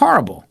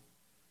 Horrible.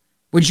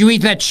 Would you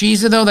eat that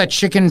cheesa though? That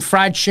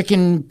fried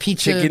chicken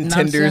pizza? Chicken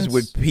nonsense? tenders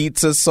with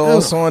pizza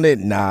sauce on it?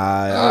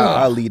 Nah,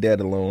 I'll leave that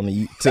alone to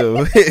eat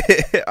too.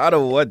 I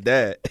don't want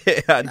that.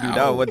 I do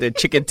not want the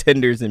chicken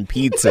tenders and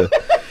pizza.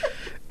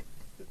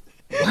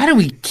 Why do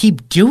we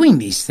keep doing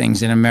these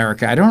things in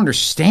America? I don't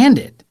understand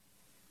it.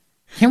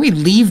 Can't we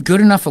leave good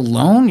enough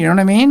alone? You know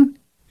what I mean?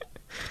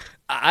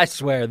 I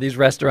swear, these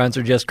restaurants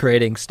are just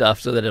creating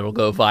stuff so that it'll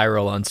go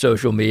viral on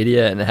social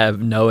media and have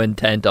no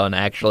intent on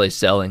actually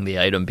selling the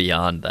item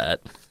beyond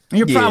that.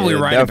 You're probably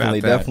right about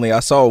that. Definitely.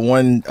 I saw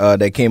one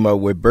that came up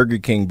with Burger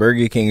King.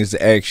 Burger King is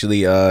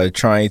actually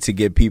trying to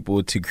get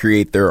people to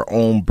create their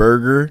own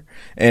burger,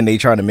 and they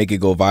try to make it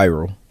go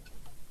viral.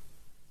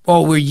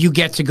 Oh, where you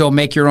get to go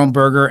make your own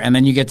burger, and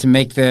then you get to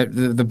make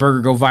the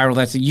burger go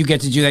viral. You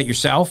get to do that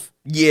yourself?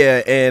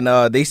 Yeah, and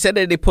they said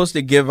that they're supposed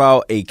to give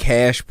out a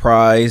cash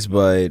prize,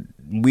 but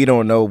we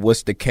don't know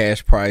what's the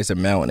cash prize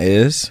amount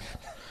is.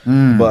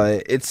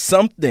 But it's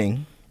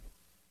something.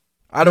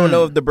 I don't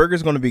know if the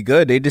burger's going to be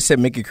good. They just said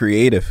make it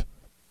creative.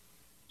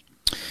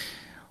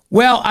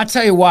 Well, I'll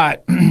tell you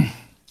what.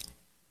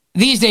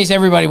 These days,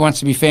 everybody wants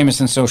to be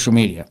famous on social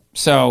media.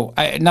 So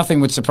nothing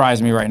would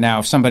surprise me right now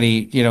if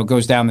somebody,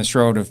 goes down this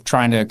road of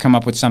trying to come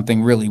up with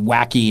something really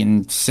wacky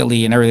and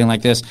silly and everything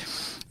like this.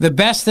 The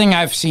best thing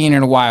I've seen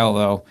in a while,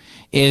 though,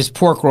 is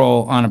pork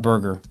roll on a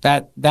burger.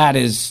 That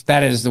is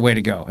the way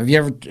to go. Have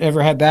you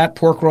ever had that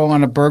pork roll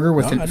on a burger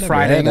with a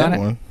fried egg on it?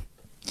 One.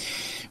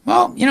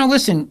 Well,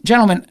 listen,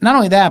 gentlemen, not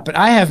only that, but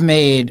I have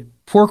made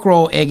pork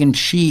roll, egg, and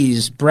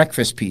cheese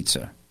breakfast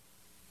pizza.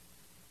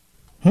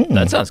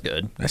 That sounds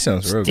good. That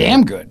sounds real good.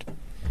 Damn good.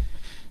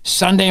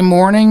 Sunday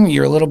morning,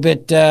 you're a little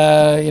bit,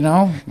 I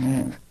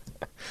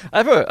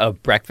have a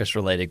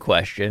breakfast-related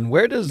question.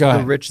 Where does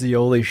the Rich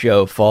Zeoli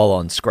show fall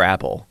on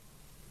Scrapple?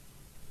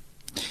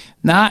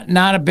 Not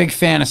a big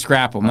fan of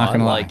Scrapple, I'm not going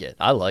to lie.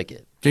 I like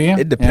it. Do you?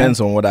 It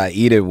depends on what I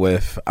eat it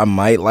with. I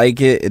might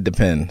like it. It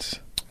depends.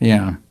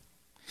 Yeah.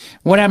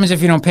 What happens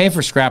if you don't pay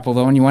for Scrapple,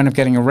 though, and you end up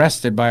getting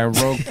arrested by a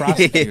rogue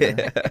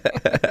prosecutor?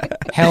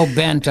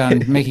 Hell-bent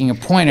on making a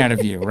point out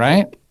of you,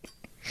 right?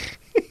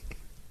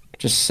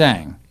 Just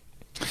saying.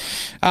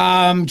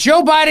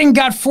 Joe Biden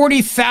got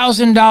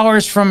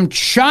 $40,000 from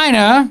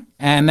China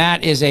And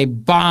that is a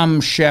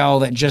bombshell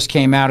that just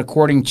came out,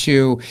 according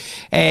to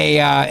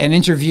an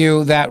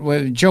interview that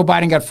Joe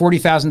Biden got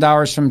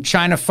 $40,000 from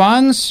China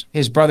funds.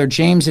 His brother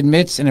James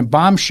admits in a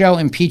bombshell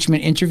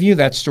impeachment interview.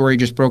 That story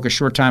just broke a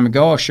short time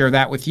ago. I'll share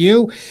that with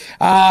you.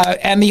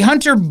 And the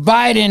Hunter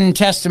Biden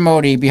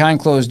testimony behind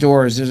closed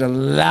doors. There's a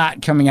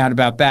lot coming out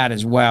about that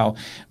as well.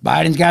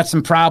 Biden's got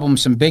some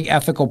problems, some big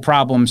ethical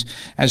problems,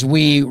 as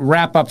we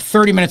wrap up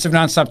 30 minutes of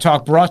nonstop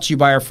talk brought to you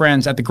by our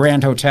friends at the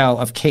Grand Hotel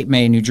of Cape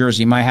May, New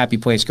Jersey. My happy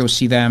place. Go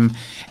see them.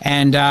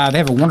 And they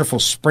have a wonderful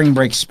spring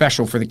break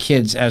special for the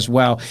kids as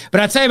well.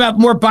 But I'll tell you about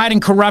more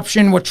Biden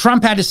corruption, what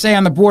Trump had to say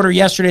on the border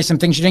yesterday, some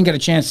things you didn't get a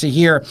chance to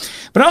hear.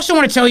 But I also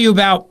want to tell you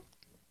about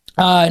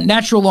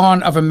Natural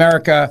Lawn of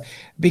America,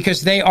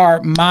 because they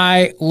are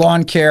my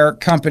lawn care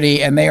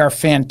company and they are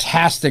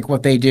fantastic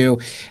what they do.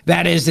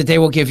 That is that they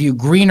will give you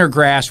greener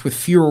grass with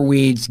fewer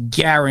weeds,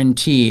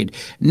 guaranteed.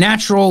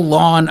 Natural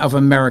Lawn of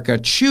America.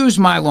 Choose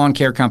my lawn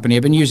care company.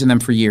 I've been using them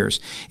for years.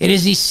 It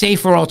is the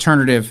safer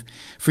alternative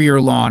for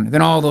your lawn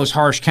than all those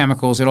harsh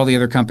chemicals that all the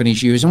other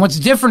companies use. And what's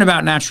different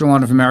about Natural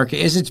Lawn of America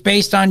is it's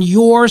based on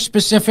your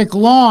specific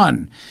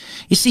lawn.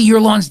 You see,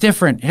 your lawn's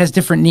different. It has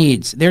different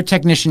needs. Their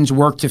technicians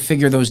work to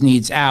figure those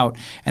needs out.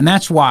 And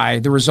that's why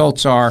the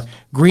results are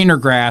greener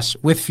grass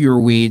with fewer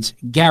weeds,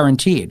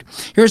 guaranteed.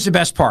 Here's the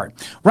best part.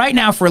 Right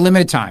now, for a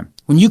limited time,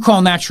 when you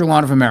call Natural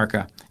Lawn of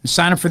America and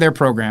sign up for their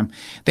program,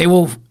 they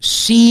will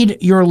seed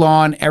your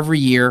lawn every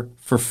year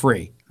for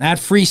free. That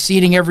free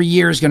seeding every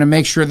year is going to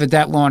make sure that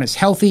that lawn is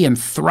healthy and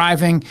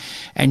thriving,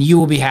 and you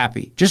will be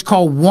happy. Just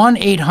call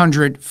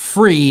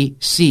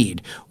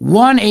 1-800-FREE-SEED.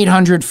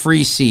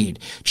 1-800-FREE-SEED.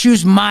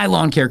 Choose my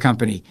lawn care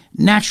company,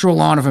 Natural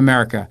Lawn of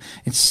America.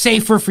 It's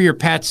safer for your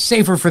pets,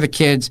 safer for the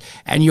kids,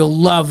 and you'll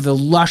love the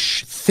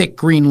lush, thick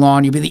green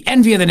lawn. You'll be the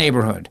envy of the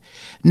neighborhood.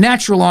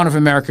 Natural Lawn of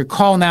America.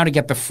 Call now to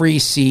get the free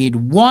seed.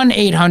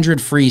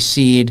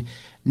 1-800-FREE-SEED.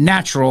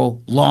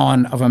 Natural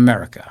Lawn of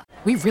America.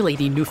 We really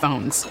need new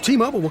phones.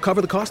 T-Mobile will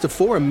cover the cost of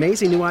 4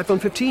 amazing new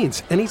iPhone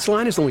 15s, and each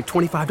line is only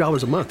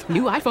 $25 a month.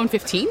 New iPhone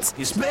 15s?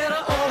 It's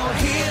better over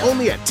here.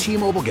 Only at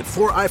T-Mobile, get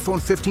 4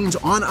 iPhone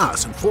 15s on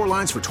us and 4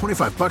 lines for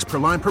 $25 per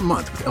line per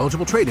month with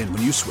eligible trade-in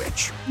when you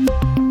switch.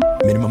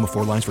 Minimum of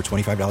 4 lines for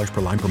 $25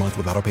 per line per month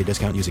with autopay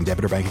discount using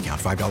debit or bank account.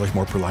 $5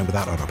 more per line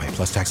without autopay,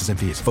 plus taxes and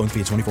fees. Phone fee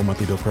at 24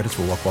 monthly bill credits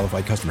for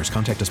well-qualified customers.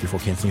 Contact us before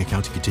canceling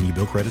account to continue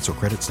bill credits or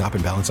credit stop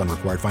and balance on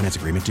required finance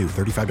agreement due.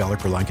 $35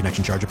 per line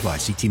connection charge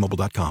applies. See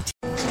T-Mobile.com.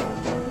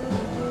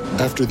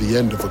 After the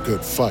end of a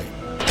good fight,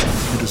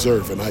 you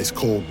deserve an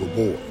ice-cold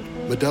reward.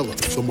 Modelo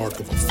is the mark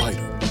of a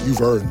fighter.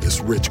 You've earned this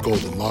rich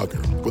golden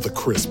lager with a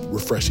crisp,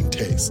 refreshing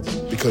taste.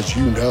 Because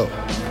you know,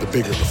 the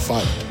bigger the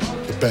fight,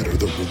 the better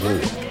the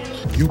reward.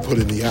 You put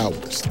in the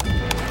hours,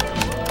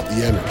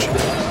 the energy,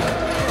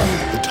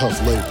 the tough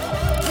labor.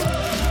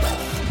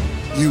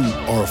 You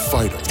are a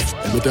fighter,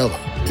 and Modelo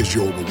is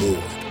your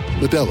reward.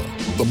 Modelo,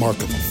 the mark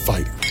of a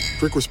fighter.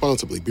 Drink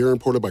responsibly. Beer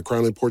imported by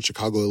Crown Imports,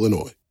 Chicago,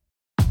 Illinois.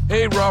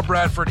 Hey, Rob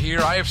Bradford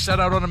here. I have set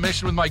out on a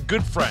mission with my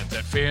good friends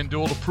at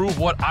FanDuel to prove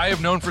what I have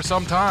known for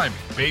some time.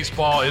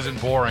 Baseball isn't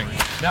boring.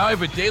 Now I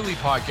have a daily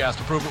podcast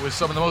to prove it with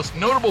some of the most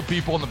notable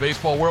people in the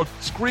baseball world,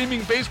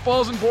 screaming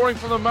baseball isn't boring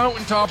from the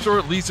mountaintops, or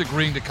at least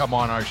agreeing to come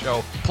on our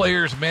show.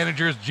 Players,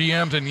 managers,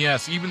 GMs, and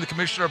yes, even the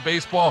commissioner of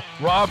baseball,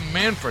 Rob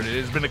Manfred.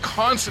 It has been a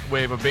constant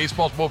wave of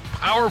baseball's most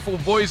powerful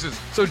voices.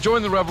 So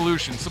join the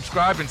revolution.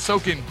 Subscribe and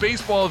soak in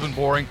Baseball Isn't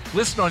Boring.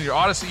 Listen on your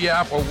Odyssey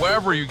app or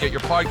wherever you get your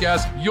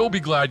podcasts. You'll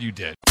be glad you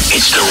did.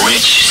 It's the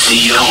Rich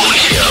Cioli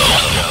Show.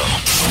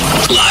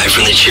 Live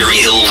from the Cherry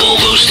Hill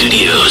Volvo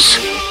Studios,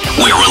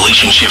 where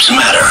relationships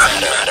matter.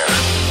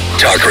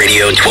 Talk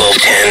Radio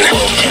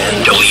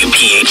 1210,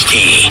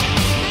 WPHT.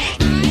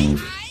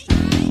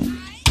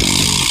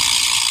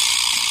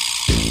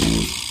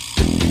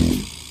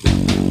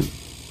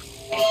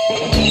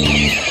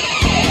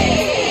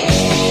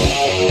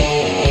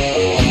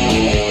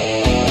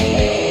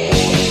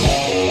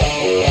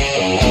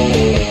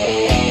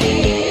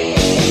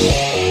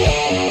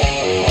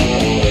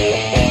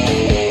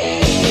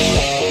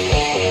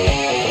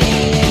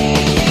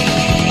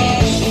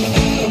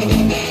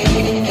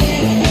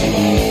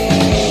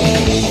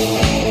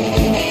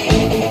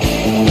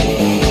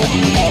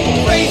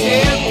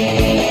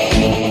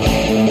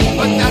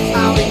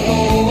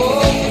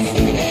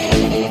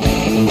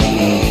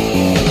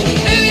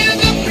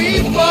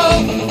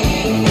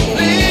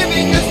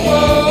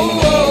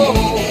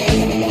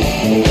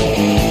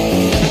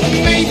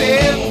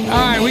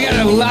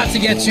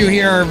 To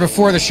here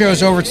before the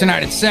show's over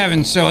tonight at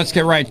 7, so let's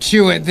get right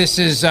to it. This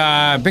is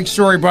a big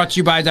story brought to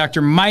you by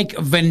Dr. Mike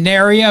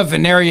Veneria,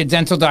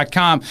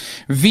 VeneriaDental.com,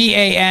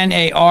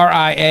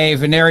 V-A-N-A-R-I-A,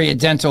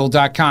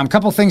 VeneriaDental.com. A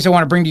couple things I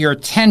want to bring to your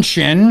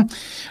attention.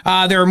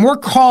 There are more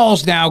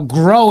calls now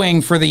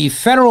growing for the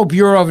Federal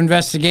Bureau of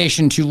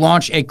Investigation to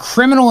launch a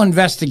criminal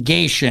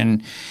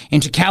investigation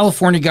into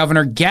California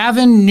Governor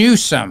Gavin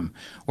Newsom,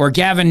 or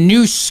Gavin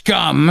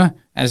Newscum,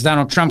 as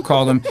Donald Trump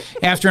called him,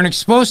 after an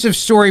explosive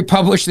story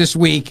published this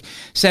week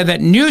said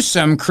that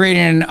Newsom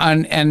created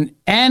an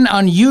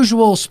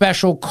unusual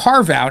special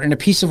carve-out in a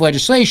piece of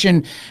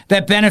legislation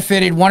that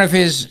benefited one of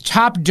his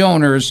top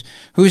donors,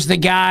 who's the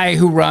guy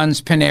who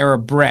runs Panera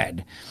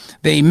Bread.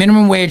 The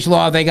minimum wage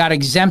law, they got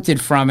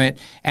exempted from it,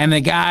 and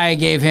the guy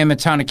gave him a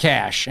ton of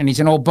cash. And he's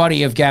an old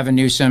buddy of Gavin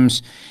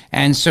Newsom's.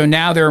 And so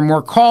now there are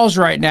more calls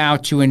right now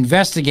to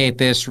investigate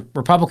this.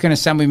 Republican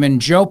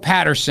Assemblyman Joe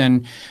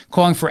Patterson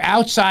calling for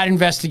outside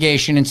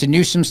investigation into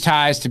Newsom's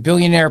ties to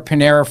billionaire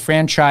Panera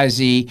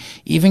franchisee,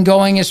 even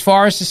going as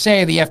far as to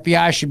say the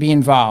FBI should be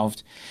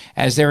involved,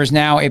 as there is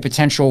now a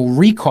potential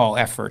recall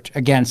effort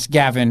against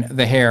Gavin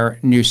the Hair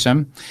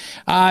Newsom.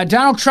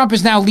 Donald Trump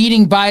is now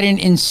leading Biden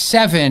in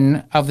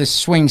 7 of the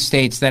swing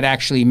states that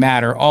actually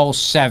matter, all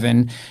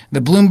 7.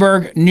 The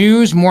Bloomberg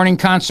News Morning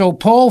Consult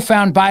poll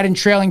found Biden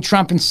trailing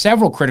Trump in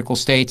several critical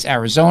states: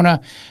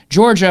 Arizona,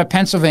 Georgia,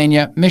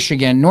 Pennsylvania,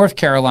 Michigan, North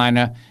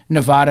Carolina,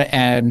 Nevada,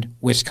 and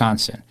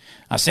Wisconsin.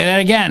 I'll say that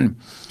again.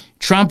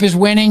 Trump is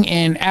winning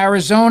in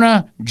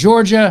Arizona,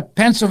 Georgia,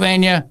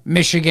 Pennsylvania,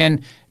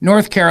 Michigan,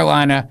 North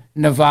Carolina,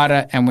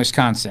 Nevada, and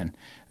Wisconsin.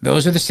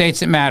 Those are the states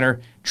that matter.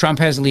 Trump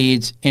has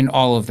leads in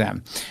all of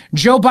them.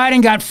 Joe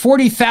Biden got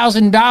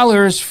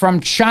 $40,000 from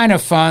China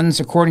funds,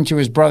 according to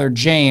his brother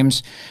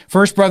James.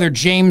 First brother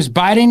James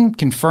Biden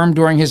confirmed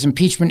during his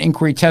impeachment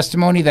inquiry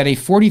testimony that a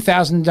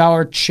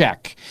 $40,000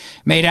 check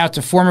made out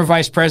to former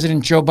Vice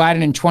President Joe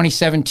Biden in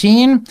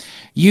 2017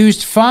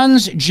 used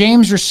funds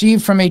James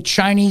received from a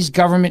Chinese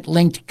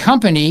government-linked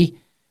company,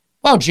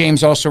 while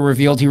James also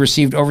revealed he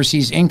received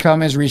overseas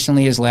income as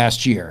recently as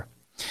last year.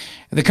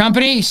 The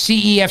company,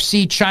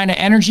 CEFC China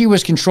Energy,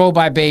 was controlled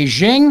by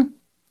Beijing,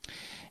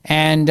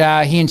 and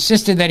he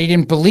insisted that he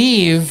didn't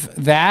believe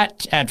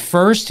that at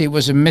first. It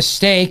was a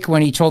mistake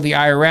when he told the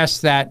IRS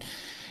that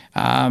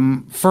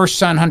first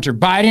son Hunter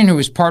Biden, who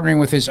was partnering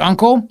with his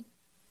uncle,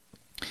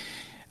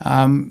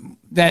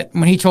 that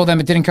when he told them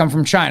it didn't come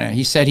from China,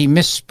 he said he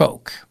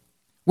misspoke.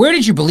 Where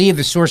did you believe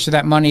the source of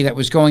that money that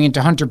was going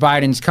into Hunter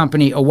Biden's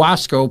company,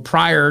 Owasco,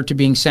 prior to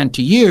being sent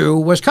to you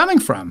was coming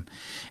from?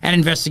 An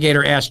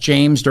investigator asked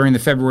James during the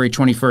February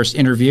 21st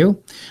interview.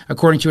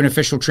 According to an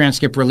official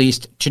transcript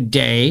released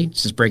today,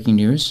 this is breaking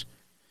news,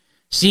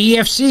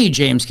 CEFC,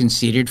 James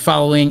conceded,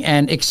 following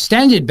an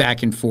extended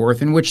back and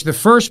forth in which the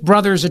first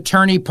brother's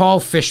attorney, Paul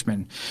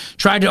Fishman,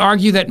 tried to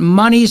argue that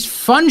money's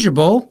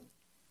fungible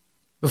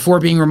before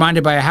being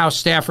reminded by a House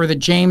staffer that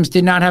James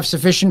did not have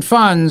sufficient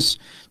funds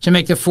to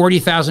make the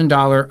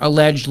 $40,000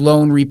 alleged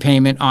loan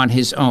repayment on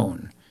his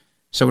own.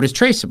 So it is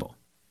traceable.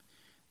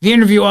 The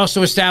interview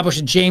also established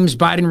that James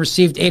Biden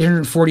received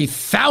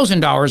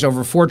 $840,000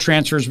 over 4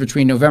 transfers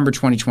between November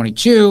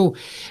 2022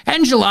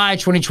 and July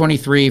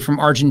 2023 from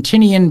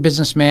Argentinian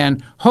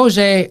businessman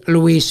Jose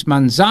Luis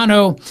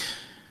Manzano,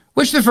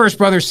 which the first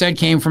brother said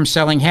came from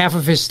selling half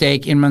of his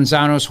stake in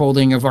Manzano's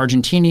holding of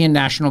Argentinian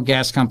national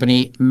gas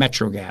company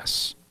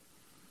Metrogas.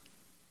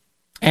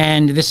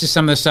 And this is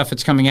some of the stuff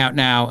that's coming out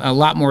now. A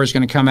lot more is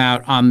going to come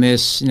out on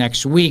this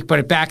next week, but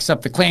it backs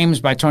up the claims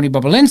by Tony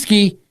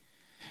Bobulinski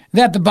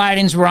that the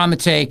Bidens were on the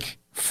take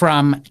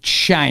from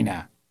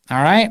China.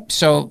 All right?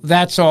 So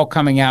that's all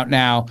coming out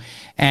now,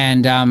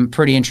 and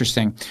pretty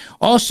interesting.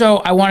 Also,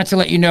 I wanted to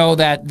let you know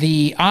that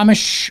the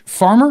Amish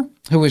farmer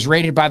who was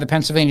raided by the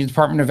Pennsylvania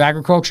Department of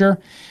Agriculture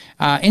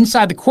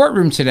inside the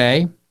courtroom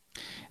today,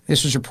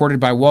 this was reported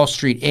by Wall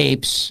Street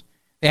Apes,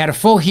 they had a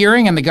full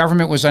hearing and the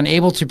government was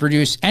unable to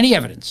produce any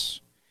evidence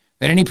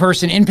that any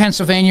person in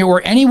Pennsylvania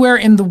or anywhere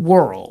in the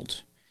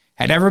world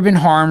had ever been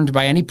harmed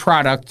by any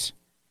product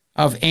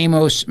of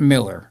Amos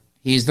Miller.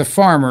 He's the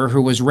farmer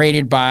who was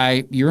raided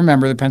by, you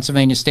remember, the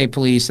Pennsylvania State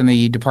Police and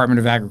the Department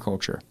of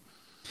Agriculture.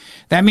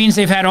 That means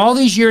they've had all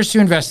these years to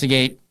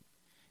investigate.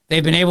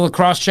 They've been able to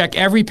cross-check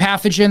every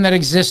pathogen that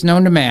exists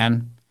known to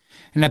man.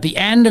 And at the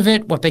end of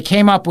it, what they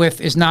came up with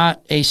is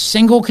not a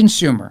single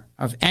consumer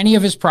of any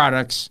of his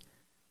products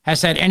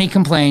has had any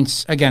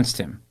complaints against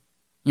him.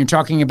 You're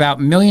talking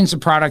about millions of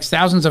products,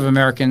 thousands of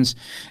Americans,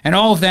 and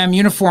all of them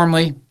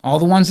uniformly, all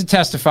the ones that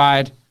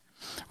testified,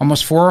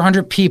 almost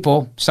 400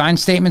 people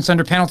signed statements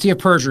under penalty of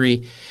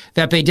perjury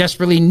that they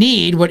desperately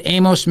need what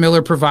Amos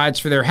Miller provides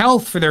for their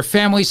health, for their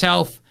family's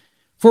health,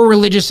 for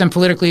religious and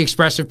politically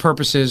expressive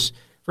purposes,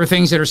 for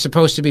things that are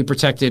supposed to be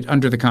protected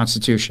under the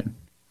Constitution.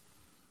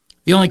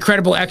 The only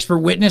credible expert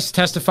witness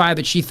testified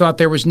that she thought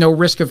there was no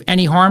risk of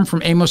any harm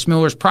from Amos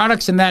Miller's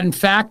products and that, in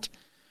fact,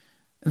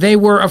 they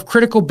were of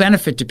critical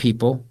benefit to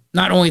people,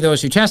 not only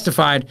those who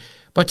testified,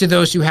 but to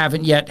those who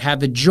haven't yet had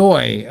the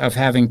joy of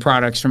having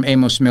products from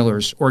Amos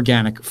Miller's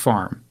organic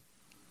farm.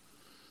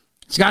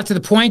 It's got to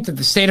the point that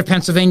the state of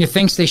Pennsylvania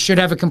thinks they should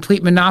have a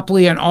complete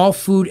monopoly on all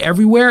food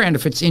everywhere, and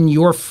if it's in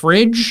your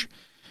fridge,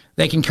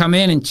 they can come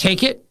in and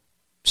take it,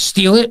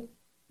 steal it,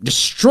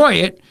 destroy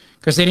it,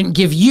 because they didn't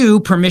give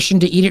you permission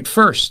to eat it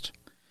first.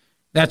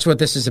 That's what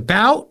this is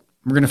about.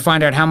 We're going to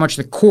find out how much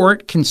the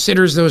court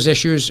considers those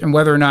issues and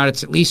whether or not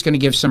it's at least going to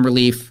give some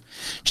relief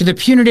to the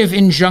punitive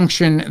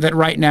injunction that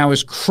right now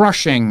is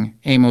crushing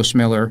Amos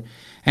Miller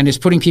and is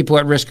putting people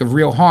at risk of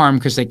real harm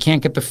because they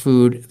can't get the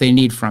food they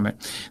need from it.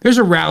 There's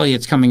a rally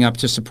that's coming up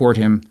to support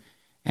him,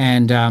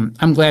 and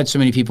I'm glad so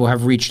many people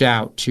have reached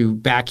out to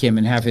back him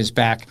and have his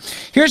back.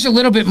 Here's a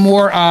little bit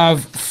more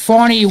of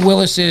Fani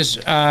Willis's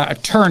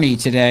attorney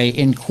today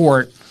in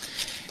court.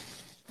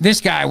 This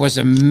guy was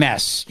a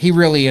mess. He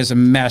really is a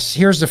mess.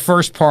 Here's the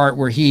first part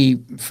where he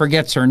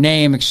forgets her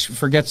name,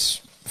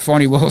 forgets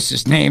Fani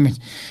Willis's name.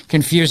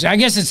 Confused. I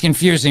guess it's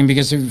confusing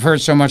because we've heard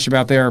so much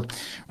about their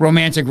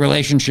romantic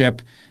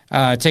relationship.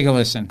 Take a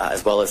listen.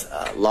 As well as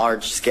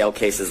large-scale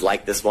cases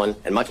like this one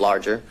and much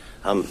larger.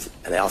 And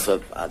they also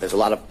there's a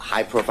lot of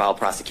high-profile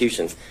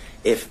prosecutions.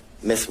 If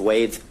Miss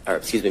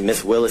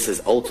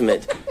Willis's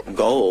ultimate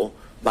goal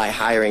by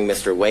hiring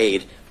Mr.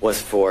 Wade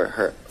was for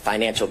her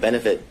financial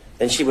benefit,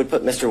 then she would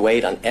put Mr.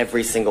 Wade on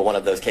every single one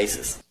of those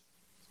cases.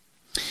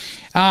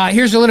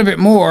 Here's a little bit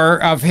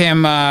more of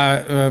him.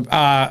 I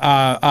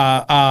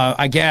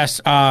guess.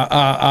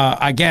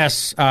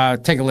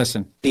 Take a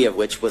listen. Of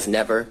which was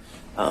never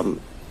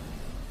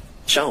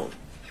shown,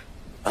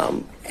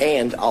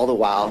 and all the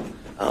while,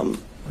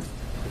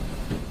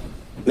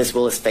 Ms.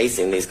 Willis,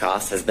 facing these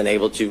costs, has been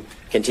able to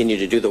continue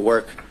to do the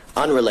work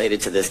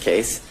unrelated to this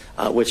case,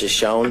 which is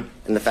shown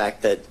in the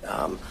fact that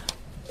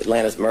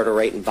Atlanta's murder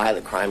rate and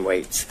violent crime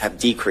rates have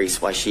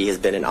decreased while she has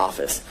been in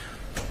office.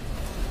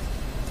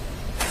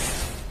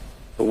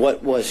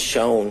 What was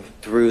shown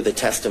through the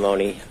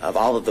testimony of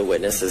all of the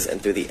witnesses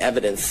and through the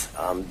evidence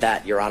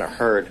that Your Honor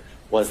heard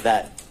was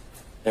that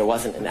there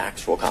wasn't an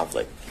actual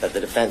conflict, that the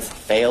defense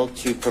failed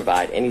to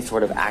provide any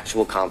sort of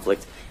actual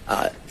conflict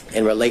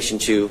in relation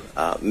to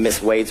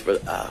Ms. Wade's,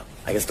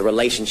 the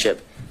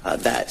relationship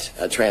that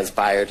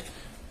transpired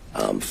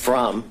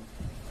from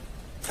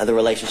the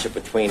relationship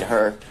between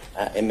her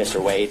and Mr.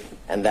 Wade,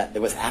 and that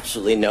there was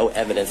absolutely no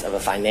evidence of a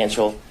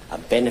financial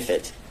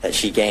benefit that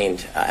she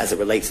gained as it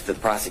relates to the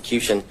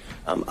prosecution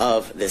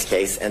of this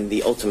case and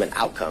the ultimate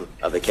outcome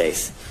of the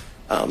case.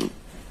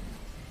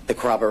 The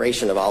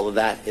corroboration of all of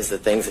that is the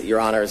things that Your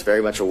Honor is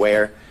very much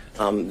aware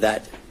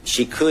that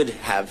she could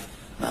have,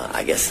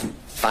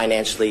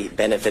 financially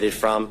benefited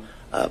from,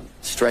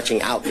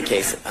 stretching out the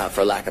case,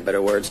 for lack of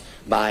better words,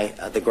 by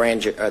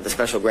the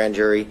special grand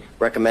jury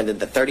recommended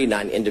that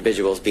 39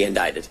 individuals be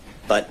indicted.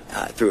 But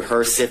through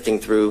her sifting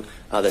through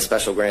the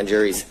special grand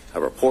jury's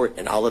report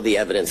and all of the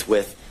evidence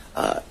with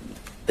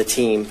the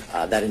team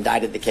that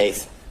indicted the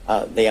case,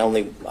 they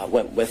only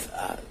went with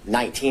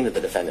 19 of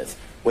the defendants,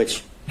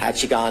 which had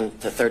she gone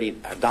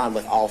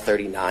with all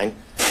 39,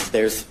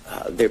 based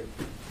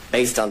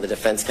on the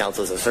defense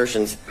counsel's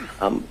assertions,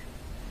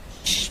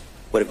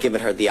 would have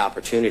given her the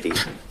opportunity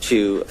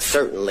to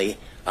certainly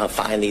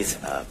find these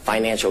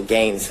financial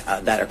gains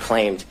that are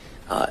claimed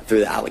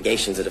through the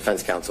allegations of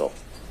defense counsel.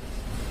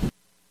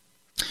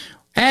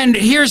 And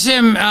here's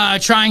him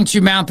trying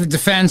to mount the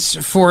defense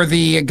for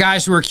the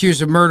guys who were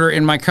accused of murder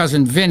in My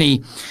Cousin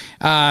Vinny.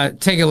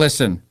 Take a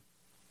listen.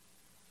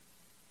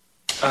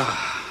 All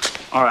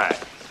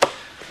right.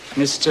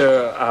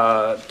 Mr.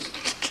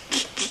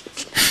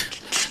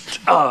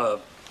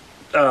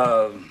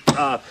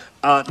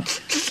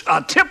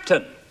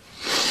 Tipton.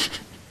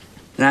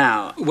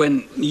 Now,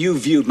 when you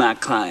viewed my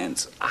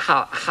clients,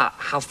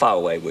 how far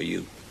away were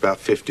you? About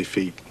 50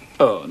 feet.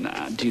 Oh,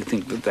 now, do you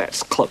think that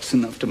that's close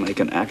enough to make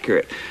an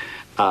accurate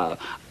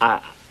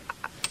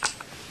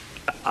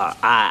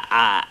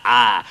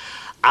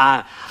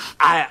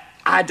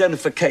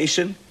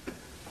identification?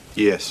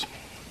 Yes.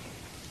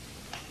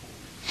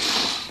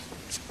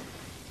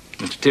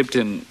 Mr.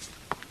 Tipton,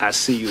 I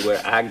see you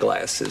wear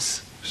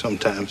eyeglasses.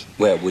 Sometimes.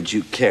 Well, would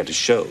you care to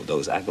show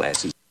those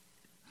eyeglasses?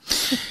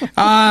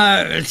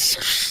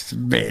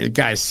 The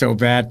guy's so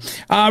bad.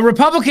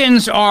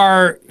 Republicans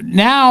are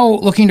now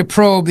looking to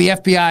probe the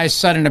FBI's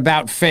sudden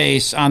about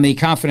face on the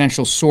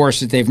confidential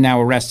source that they've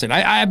now arrested.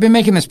 I've been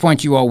making this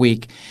point to you all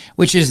week,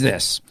 which is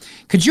this.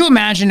 Could you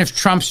imagine if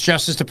Trump's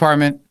Justice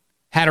Department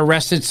had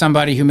arrested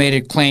somebody who made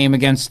a claim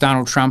against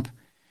Donald Trump?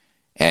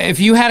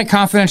 If you had a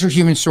confidential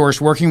human source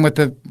working with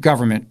the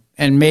government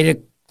and made a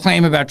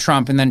claim about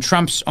Trump, and then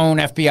Trump's own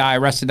FBI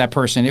arrested that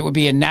person, it would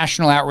be a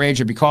national outrage.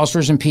 It would be calls for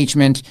his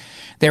impeachment.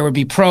 There would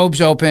be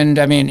probes opened.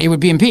 I mean, it would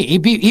be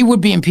he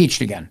would be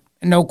impeached again.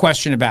 No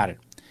question about it.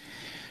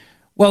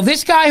 Well,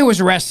 this guy who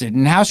was arrested,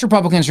 and House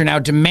Republicans are now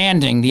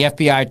demanding the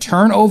FBI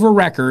turn over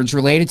records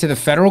related to the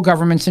federal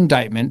government's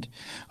indictment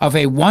of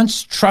a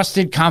once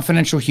trusted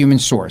confidential human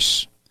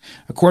source,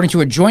 according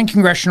to a joint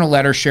congressional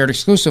letter shared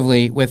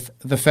exclusively with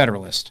The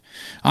Federalist.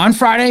 On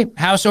Friday,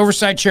 House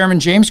Oversight Chairman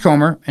James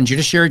Comer and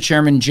Judiciary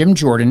Chairman Jim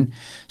Jordan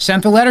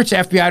sent the letter to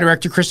FBI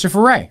Director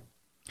Christopher Wray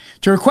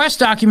to request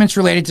documents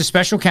related to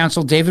Special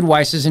Counsel David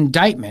Weiss's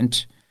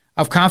indictment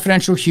of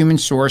confidential human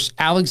source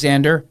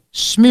Alexander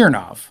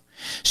Smirnov.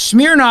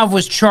 Smirnov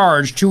was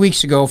charged 2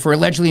 weeks ago for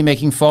allegedly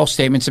making false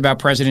statements about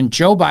President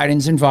Joe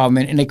Biden's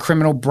involvement in a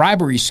criminal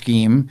bribery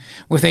scheme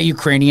with a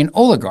Ukrainian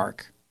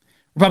oligarch.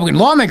 Republican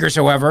lawmakers,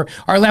 however,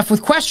 are left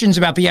with questions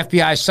about the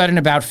FBI's sudden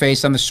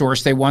about-face on the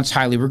source they once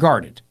highly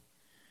regarded.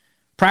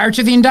 Prior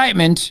to the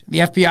indictment, the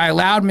FBI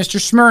allowed Mr.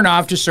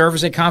 Smirnov to serve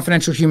as a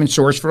confidential human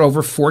source for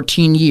over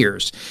 14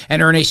 years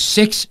and earn a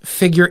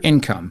six-figure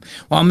income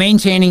while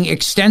maintaining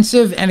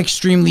extensive and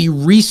extremely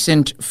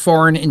recent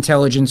foreign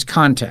intelligence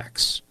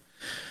contacts.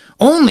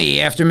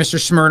 Only after Mr.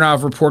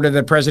 Smirnov reported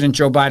that President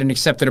Joe Biden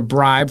accepted a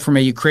bribe from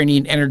a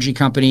Ukrainian energy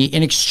company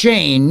in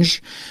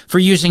exchange for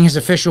using his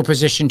official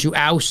position to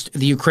oust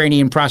the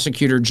Ukrainian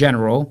prosecutor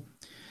general,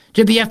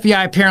 did the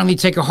FBI apparently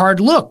take a hard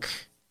look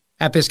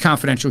at this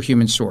confidential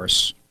human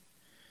source.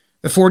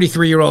 The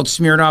 43-year-old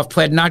Smirnov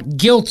pled not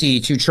guilty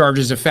to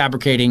charges of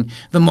fabricating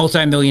the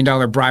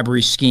multi-million-dollar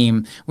bribery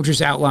scheme, which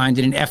was outlined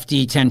in an FD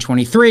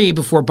 1023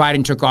 before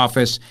Biden took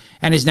office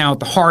and is now at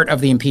the heart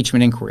of the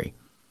impeachment inquiry.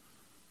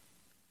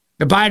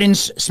 The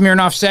Bidens,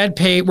 Smirnov said,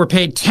 were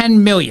paid $10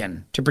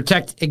 million to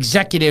protect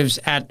executives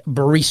at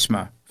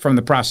Burisma from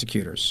the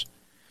prosecutors.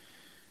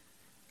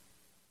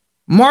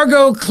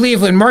 Margaret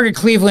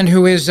Cleveland,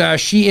 who is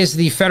she is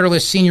the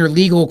Federalist senior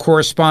legal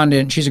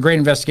correspondent. She's a great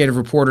investigative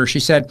reporter. She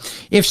said,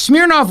 if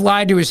Smirnov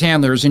lied to his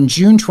handlers in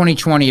June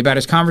 2020 about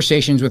his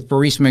conversations with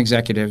Burisma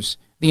executives,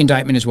 the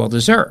indictment is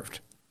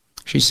well-deserved,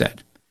 she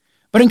said.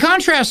 But in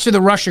contrast to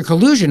the Russia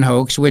collusion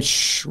hoax,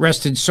 which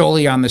rested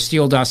solely on the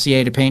Steele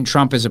dossier to paint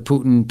Trump as a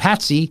Putin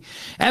patsy,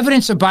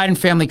 evidence of Biden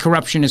family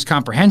corruption is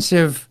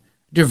comprehensive,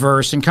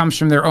 diverse, and comes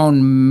from their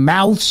own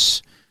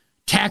mouths,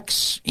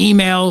 texts,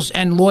 emails,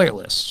 and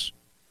loyalists.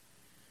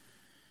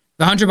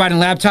 The Hunter Biden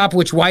laptop,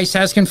 which Weiss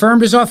has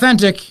confirmed is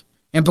authentic,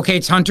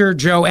 implicates Hunter,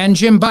 Joe, and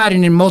Jim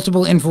Biden in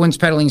multiple influence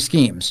peddling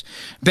schemes.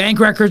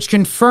 Bank records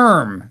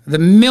confirm the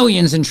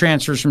millions in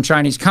transfers from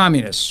Chinese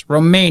communists,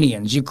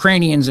 Romanians,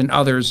 Ukrainians, and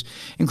others,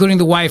 including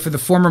the wife of the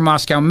former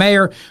Moscow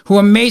mayor, who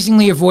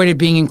amazingly avoided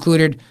being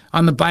included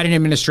on the Biden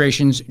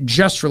administration's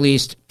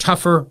just-released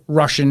tougher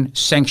Russian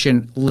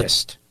sanction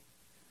list.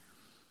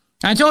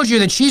 I told you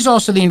that she's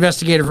also the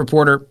investigative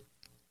reporter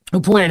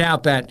who pointed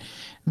out that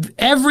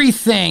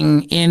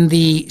everything in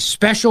the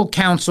special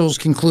counsel's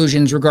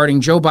conclusions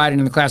regarding Joe Biden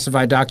and the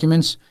classified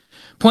documents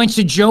points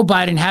to Joe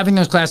Biden having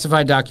those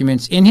classified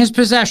documents in his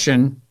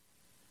possession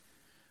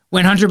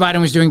when Hunter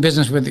Biden was doing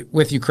business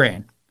with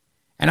Ukraine.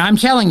 And I'm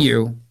telling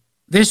you,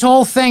 this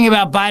whole thing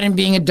about Biden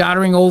being a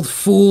doddering old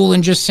fool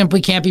and just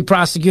simply can't be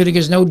prosecuted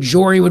because no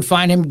jury would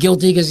find him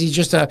guilty because he's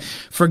just a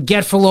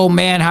forgetful old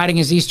man hiding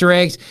his Easter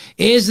eggs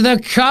is the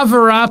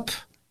cover-up.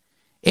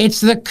 It's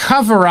the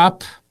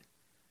cover-up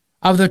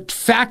of the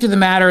fact of the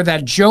matter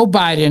that Joe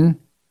Biden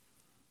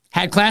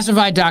had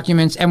classified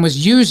documents and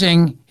was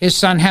helping his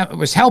son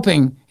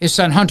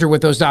Hunter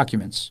with those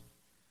documents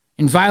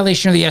in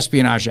violation of the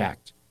Espionage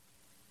Act.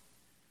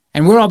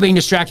 And we're all being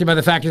distracted by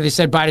the fact that they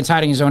said Biden's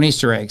hiding his own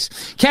Easter eggs.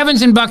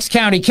 Kevin's in Bucks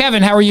County.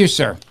 Kevin, how are you,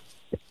 sir?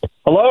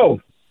 Hello.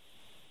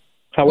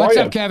 How are you? What's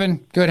up,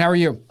 Kevin? Good. How are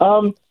you?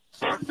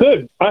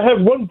 Good. I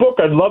have one book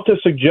I'd love to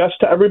suggest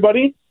to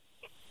everybody.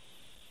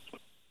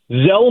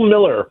 Zell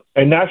Miller,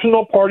 A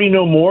National Party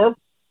No More,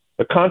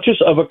 The Conscience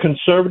of a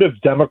Conservative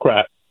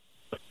Democrat.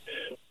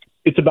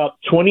 It's about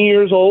 20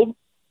 years old.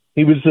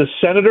 He was the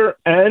senator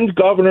and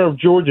governor of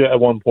Georgia at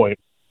one point.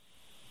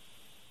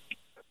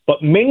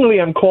 But mainly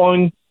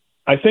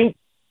I think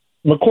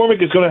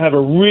McCormick is going to have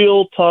a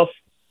real tough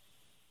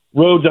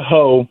road to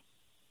hoe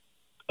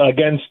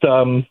against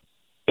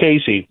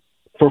Casey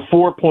for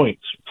 4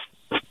 points.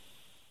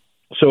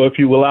 So if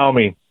you allow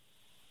me.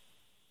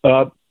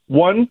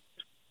 One,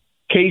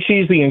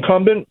 Casey's the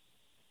incumbent.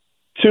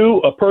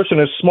 Two, a person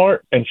is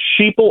smart and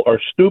sheeple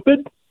are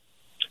stupid.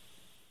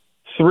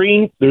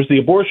 Three, there's the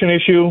abortion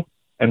issue.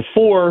 And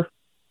four,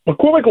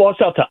 McCormick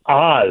lost out to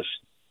Oz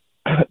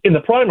in the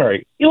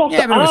primary. He lost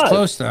to Oz. But it was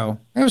close, though.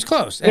 It was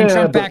close. And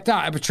Trump backed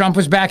out. But Trump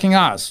was backing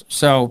Oz.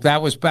 So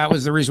that was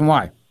the reason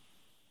why.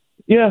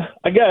 Yeah,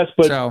 I guess,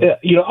 but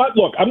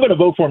look, I'm going to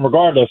vote for him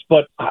regardless.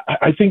 But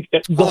I think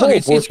it's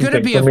going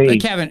to be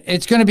Kevin.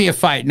 It's going to be a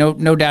fight,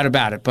 no doubt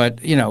about it. But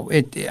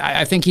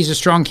I think he's a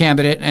strong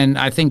candidate, and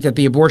I think that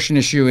the abortion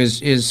issue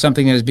is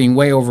something that is being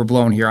way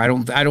overblown here. I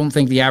don't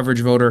think the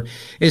average voter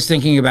is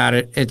thinking about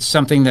it. It's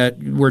something that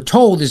we're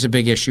told is a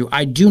big issue.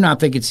 I do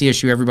not think it's the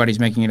issue everybody's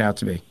making it out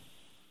to be.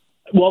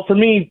 Well, for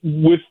me,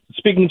 with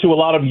speaking to a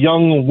lot of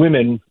young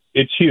women,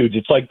 it's huge.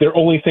 It's like their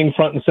only thing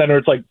front and center.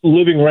 It's like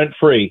living rent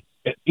free.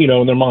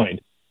 In their mind.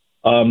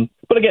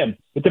 But again,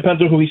 it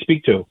depends on who we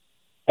speak to.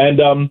 And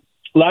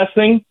last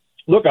thing,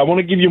 look, I want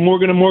to give you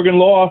Morgan & Morgan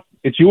Law.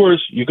 It's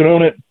yours. You can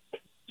own it.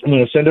 I'm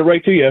going to send it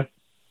right to you.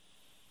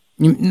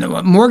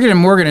 Morgan &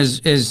 Morgan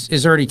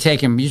is already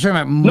taken. You're talking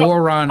about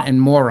Moron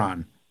and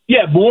Moron.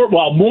 Yeah,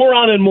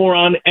 Moron and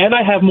Moron, and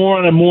I have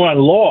Moron and Moron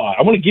Law.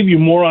 I want to give you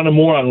Moron and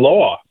Moron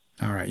Law.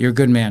 All right, you're a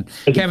good man,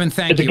 Kevin.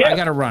 Thank you. I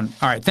got to run.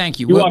 All right, thank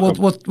you.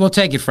 We'll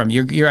take it from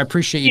you. I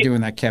appreciate you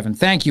doing that, Kevin.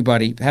 Thank you,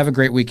 buddy. Have a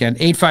great weekend.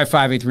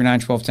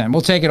 855-839-1210.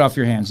 We'll take it off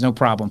your hands, no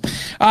problem.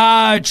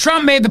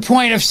 Trump made the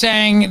point of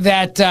saying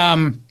that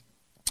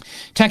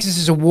Texas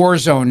is a war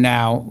zone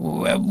now.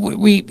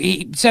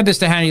 He said this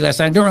to Hannity last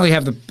night. I don't really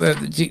have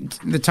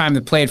the time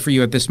to play it for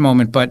you at this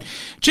moment, but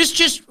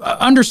just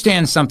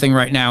understand something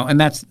right now, and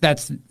that's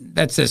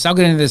this. I'll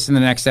get into this in the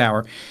next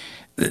hour.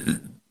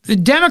 The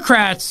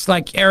Democrats,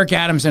 like Eric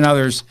Adams and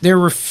others, they're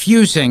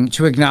refusing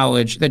to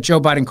acknowledge that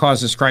Joe Biden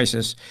caused this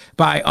crisis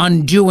by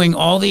undoing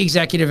all the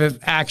executive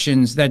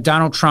actions that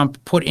Donald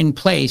Trump put in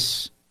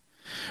place.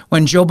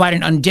 When Joe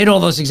Biden undid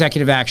all those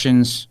executive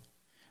actions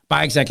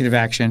by executive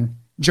action,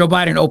 Joe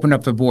Biden opened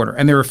up the border,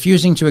 and they're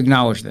refusing to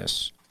acknowledge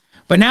this.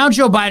 But now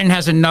Joe Biden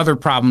has another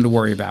problem to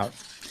worry about,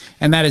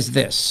 and that is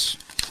this.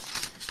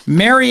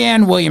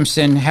 Marianne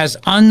Williamson has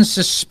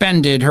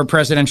unsuspended her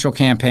presidential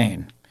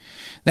campaign.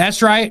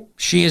 That's right.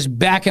 She is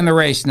back in the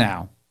race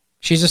now.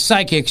 She's a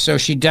psychic, so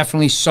she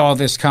definitely saw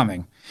this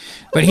coming.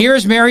 But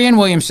here's Marianne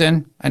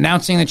Williamson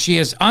announcing that she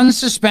is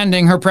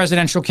unsuspending her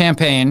presidential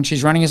campaign.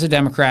 She's running as a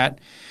Democrat.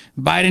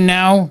 Biden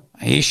now,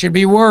 he should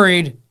be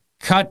worried.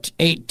 Cut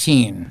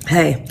 18.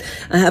 Hey,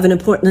 I have an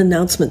important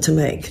announcement to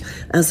make.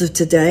 As of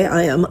today,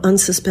 I am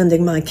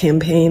unsuspending my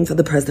campaign for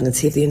the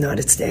presidency of the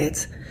United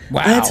States.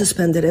 Wow. I had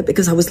suspended it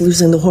because I was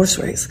losing the horse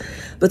race.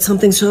 But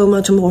something so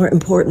much more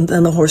important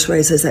than the horse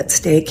race is at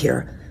stake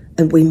here,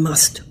 and we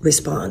must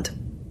respond.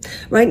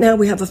 Right now,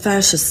 we have a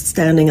fascist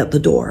standing at the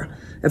door.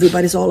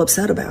 Everybody's all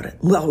upset about it.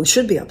 Well, we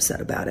should be upset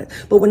about it.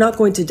 But we're not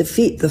going to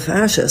defeat the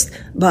fascist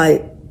by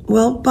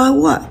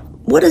what?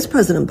 What is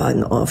President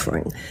Biden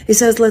offering? He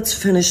says, let's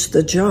finish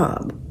the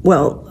job.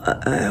 Well,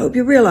 I hope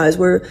you realize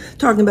we're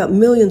talking about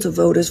millions of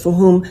voters for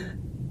whom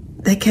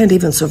they can't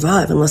even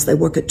survive unless they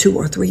work at 2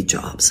 or 3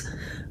 jobs.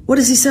 What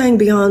is he saying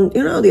beyond,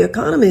 the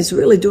economy is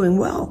really doing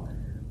well?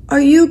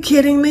 Are you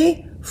kidding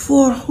me?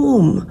 For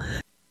whom?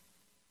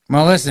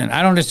 Well, listen,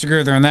 I don't disagree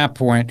with her on that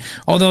point,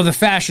 although the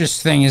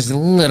fascist thing is a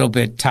little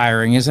bit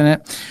tiring, isn't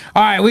it?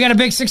 All right, we got a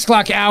big 6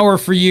 o'clock hour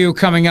for you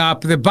coming up.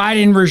 The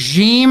Biden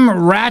regime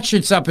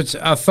ratchets up its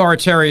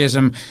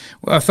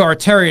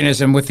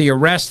authoritarianism with the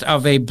arrest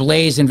of a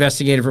Blaze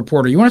investigative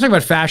reporter. You want to talk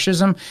about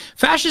fascism?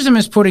 Fascism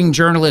is putting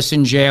journalists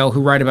in jail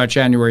who write about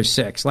January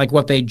 6th, like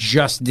what they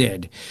just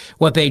did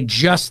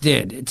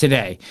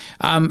today.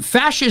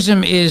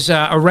 Fascism is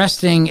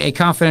arresting a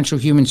confidential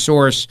human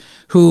source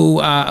who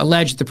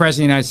alleged the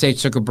president of the United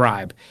States took a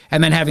bribe,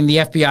 and then having the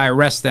FBI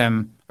arrest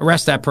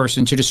that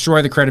person to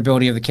destroy the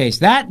credibility of the case.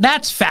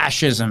 That's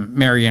fascism,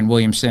 Marianne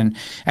Williamson.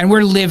 And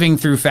we're living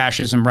through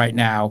fascism right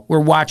now. We're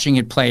watching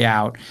it play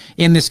out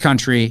in this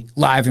country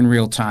live in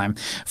real time.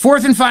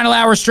 4th and final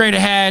hour straight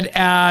ahead.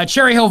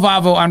 Cherry Hill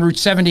Volvo on Route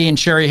 70 in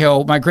Cherry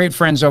Hill. My great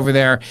friends over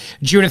there,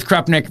 Judith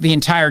Krupnik, the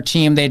entire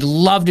team, they'd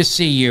love to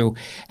see you.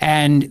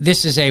 And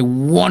this is a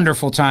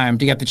wonderful time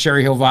to get the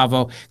Cherry Hill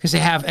Volvo because they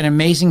have an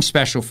amazing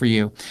special for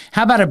you.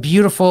 How about a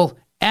beautiful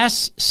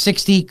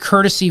S60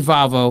 courtesy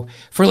Volvo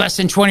for less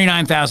than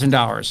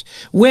 $29,000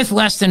 with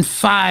less than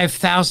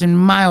 5,000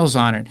 miles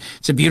on it.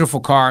 It's a beautiful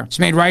car. It's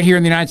made right here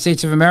in the United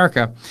States of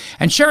America.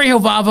 And Cherry Hill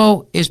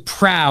Volvo is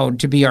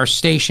proud to be our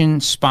station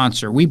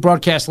sponsor. We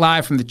broadcast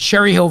live from the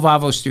Cherry Hill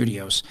Volvo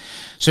studios.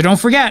 So don't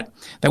forget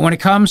that when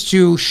it comes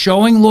to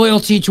showing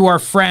loyalty to our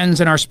friends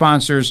and our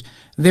sponsors,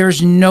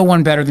 there's no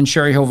one better than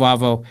Cherry Hill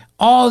Volvo.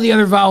 All the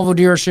other Volvo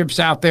dealerships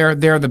out there,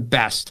 they're the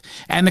best.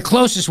 And the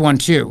closest one,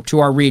 too, to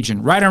our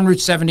region, right on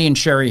Route 70 in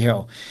Cherry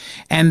Hill.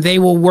 And they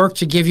will work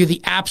to give you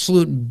the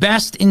absolute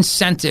best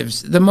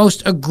incentives, the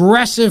most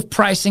aggressive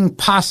pricing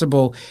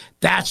possible.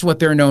 That's what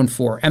they're known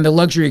for, and the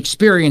luxury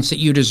experience that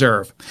you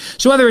deserve.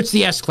 So whether it's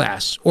the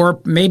S-Class or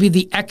maybe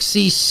the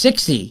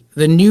XC60,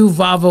 the new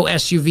Volvo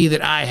SUV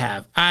that I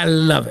have, I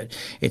love it.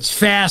 It's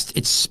fast,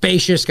 it's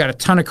spacious, got a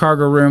ton of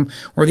cargo room,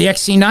 or the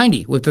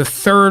XC90 with the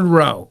 3rd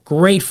row.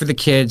 Great for the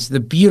kids, the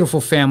beautiful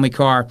family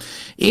car.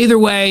 Either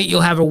way,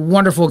 you'll have a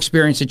wonderful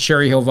experience at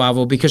Cherry Hill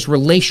Volvo because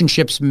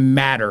relationships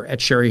matter at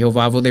Cherry Hill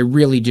Volvo. They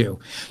really do.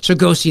 So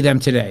go see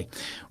them today.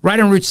 Right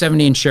on Route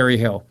 70 in Cherry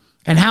Hill.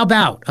 And how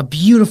about a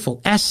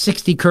beautiful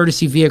S60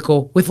 courtesy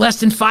vehicle with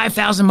less than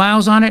 5,000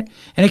 miles on it?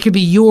 And it could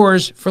be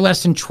yours for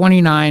less than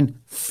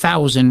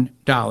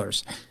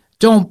 $29,000.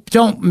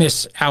 Don't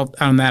miss out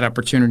on that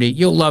opportunity.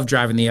 You'll love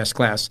driving the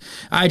S-Class.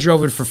 I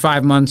drove it for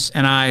 5 months,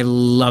 and I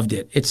loved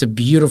it. It's a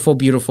beautiful,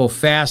 beautiful,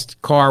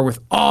 fast car with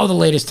all the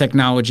latest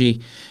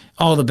technology,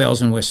 all the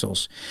bells and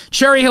whistles.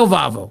 Cherry Hill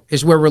Volvo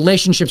is where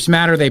relationships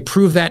matter. They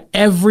prove that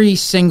every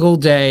single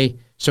day.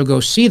 So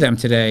go see them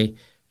today.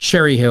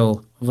 Cherry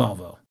Hill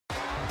Volvo.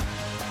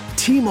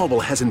 T-Mobile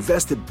has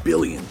invested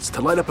billions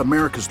to light up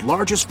America's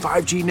largest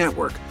 5G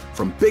network,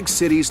 from big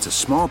cities to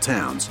small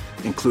towns,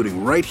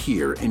 including right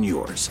here in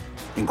yours.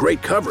 And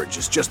great coverage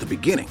is just the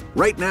beginning.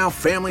 Right now,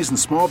 families and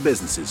small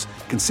businesses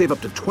can save up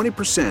to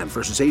 20%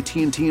 versus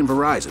AT&T and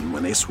Verizon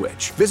when they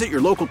switch. Visit your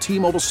local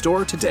T-Mobile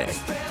store today.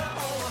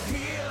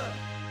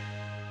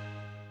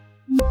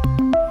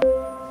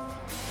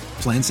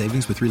 Plan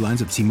savings with 3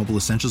 lines of T-Mobile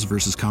Essentials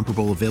versus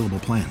comparable available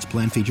plans.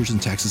 Plan features and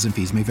taxes and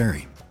fees may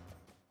vary.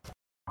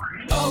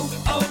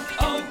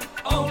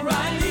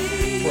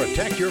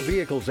 Protect your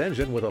vehicle's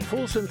engine with a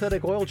full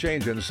synthetic oil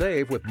change and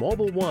save with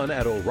Mobil 1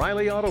 at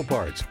O'Reilly Auto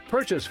Parts.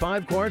 Purchase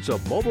 5 quarts of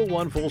Mobil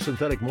 1 full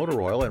synthetic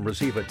motor oil and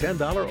receive a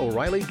 $10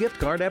 O'Reilly gift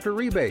card after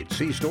rebate.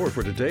 See store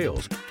for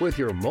details. With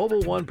your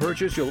Mobil 1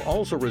 purchase, you'll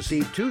also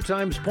receive 2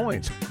 times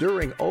points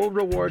during O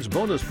Rewards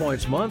Bonus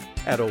Points Month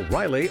at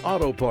O'Reilly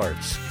Auto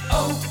Parts.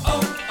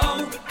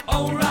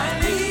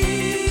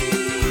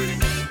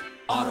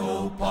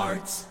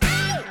 Parts.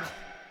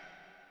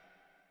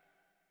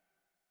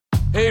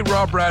 Hey,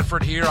 Rob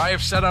Bradford here. I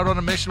have set out on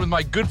a mission with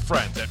my good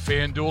friends at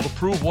FanDuel to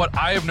prove what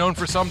I have known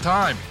for some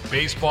time.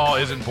 Baseball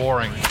isn't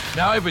boring.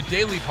 Now I have a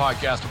daily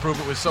podcast to prove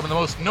it with some of the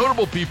most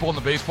notable people in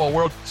the baseball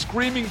world,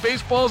 screaming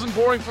baseball isn't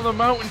boring from the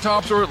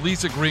mountaintops, or at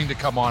least agreeing to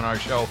come on our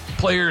show.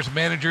 Players,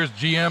 managers,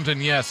 GMs,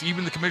 and yes,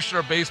 even the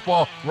commissioner of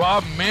baseball,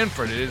 Rob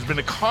Manfred. It has been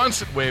a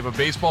constant wave of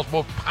baseball's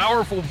most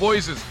powerful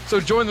voices. So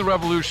join the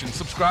revolution.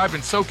 Subscribe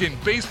and soak in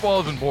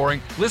Baseball Isn't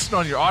Boring. Listen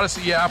on your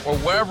Odyssey app or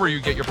wherever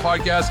you get your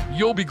podcasts.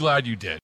 You'll be glad you did.